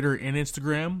Facebook, Twitter, and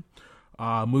Instagram.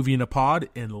 Movie in a Pod,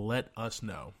 and let us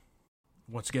know.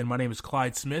 Once again, my name is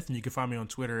Clyde Smith, and you can find me on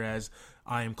Twitter as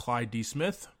I am Clyde D.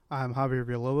 Smith. I'm Javier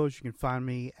Villalobos. You can find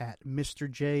me at Mr.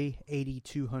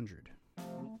 J8200.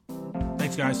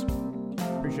 Thanks, guys.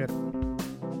 Appreciate it.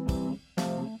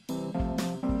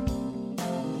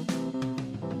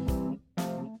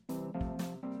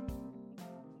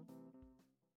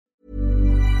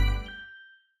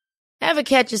 Ever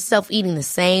catch yourself eating the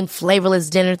same flavorless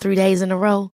dinner 3 days in a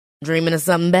row? Dreaming of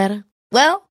something better?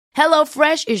 Well,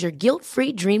 HelloFresh is your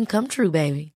guilt-free dream come true,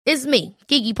 baby. It's me,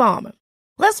 Keke Palmer.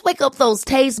 Let's wake up those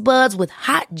taste buds with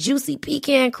hot, juicy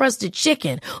pecan-crusted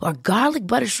chicken or garlic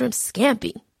butter shrimp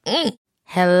scampi.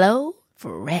 Hello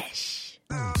Fresh.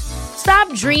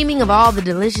 Stop dreaming of all the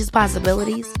delicious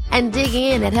possibilities and dig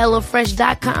in at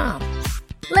HelloFresh.com.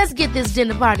 Let's get this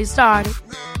dinner party started.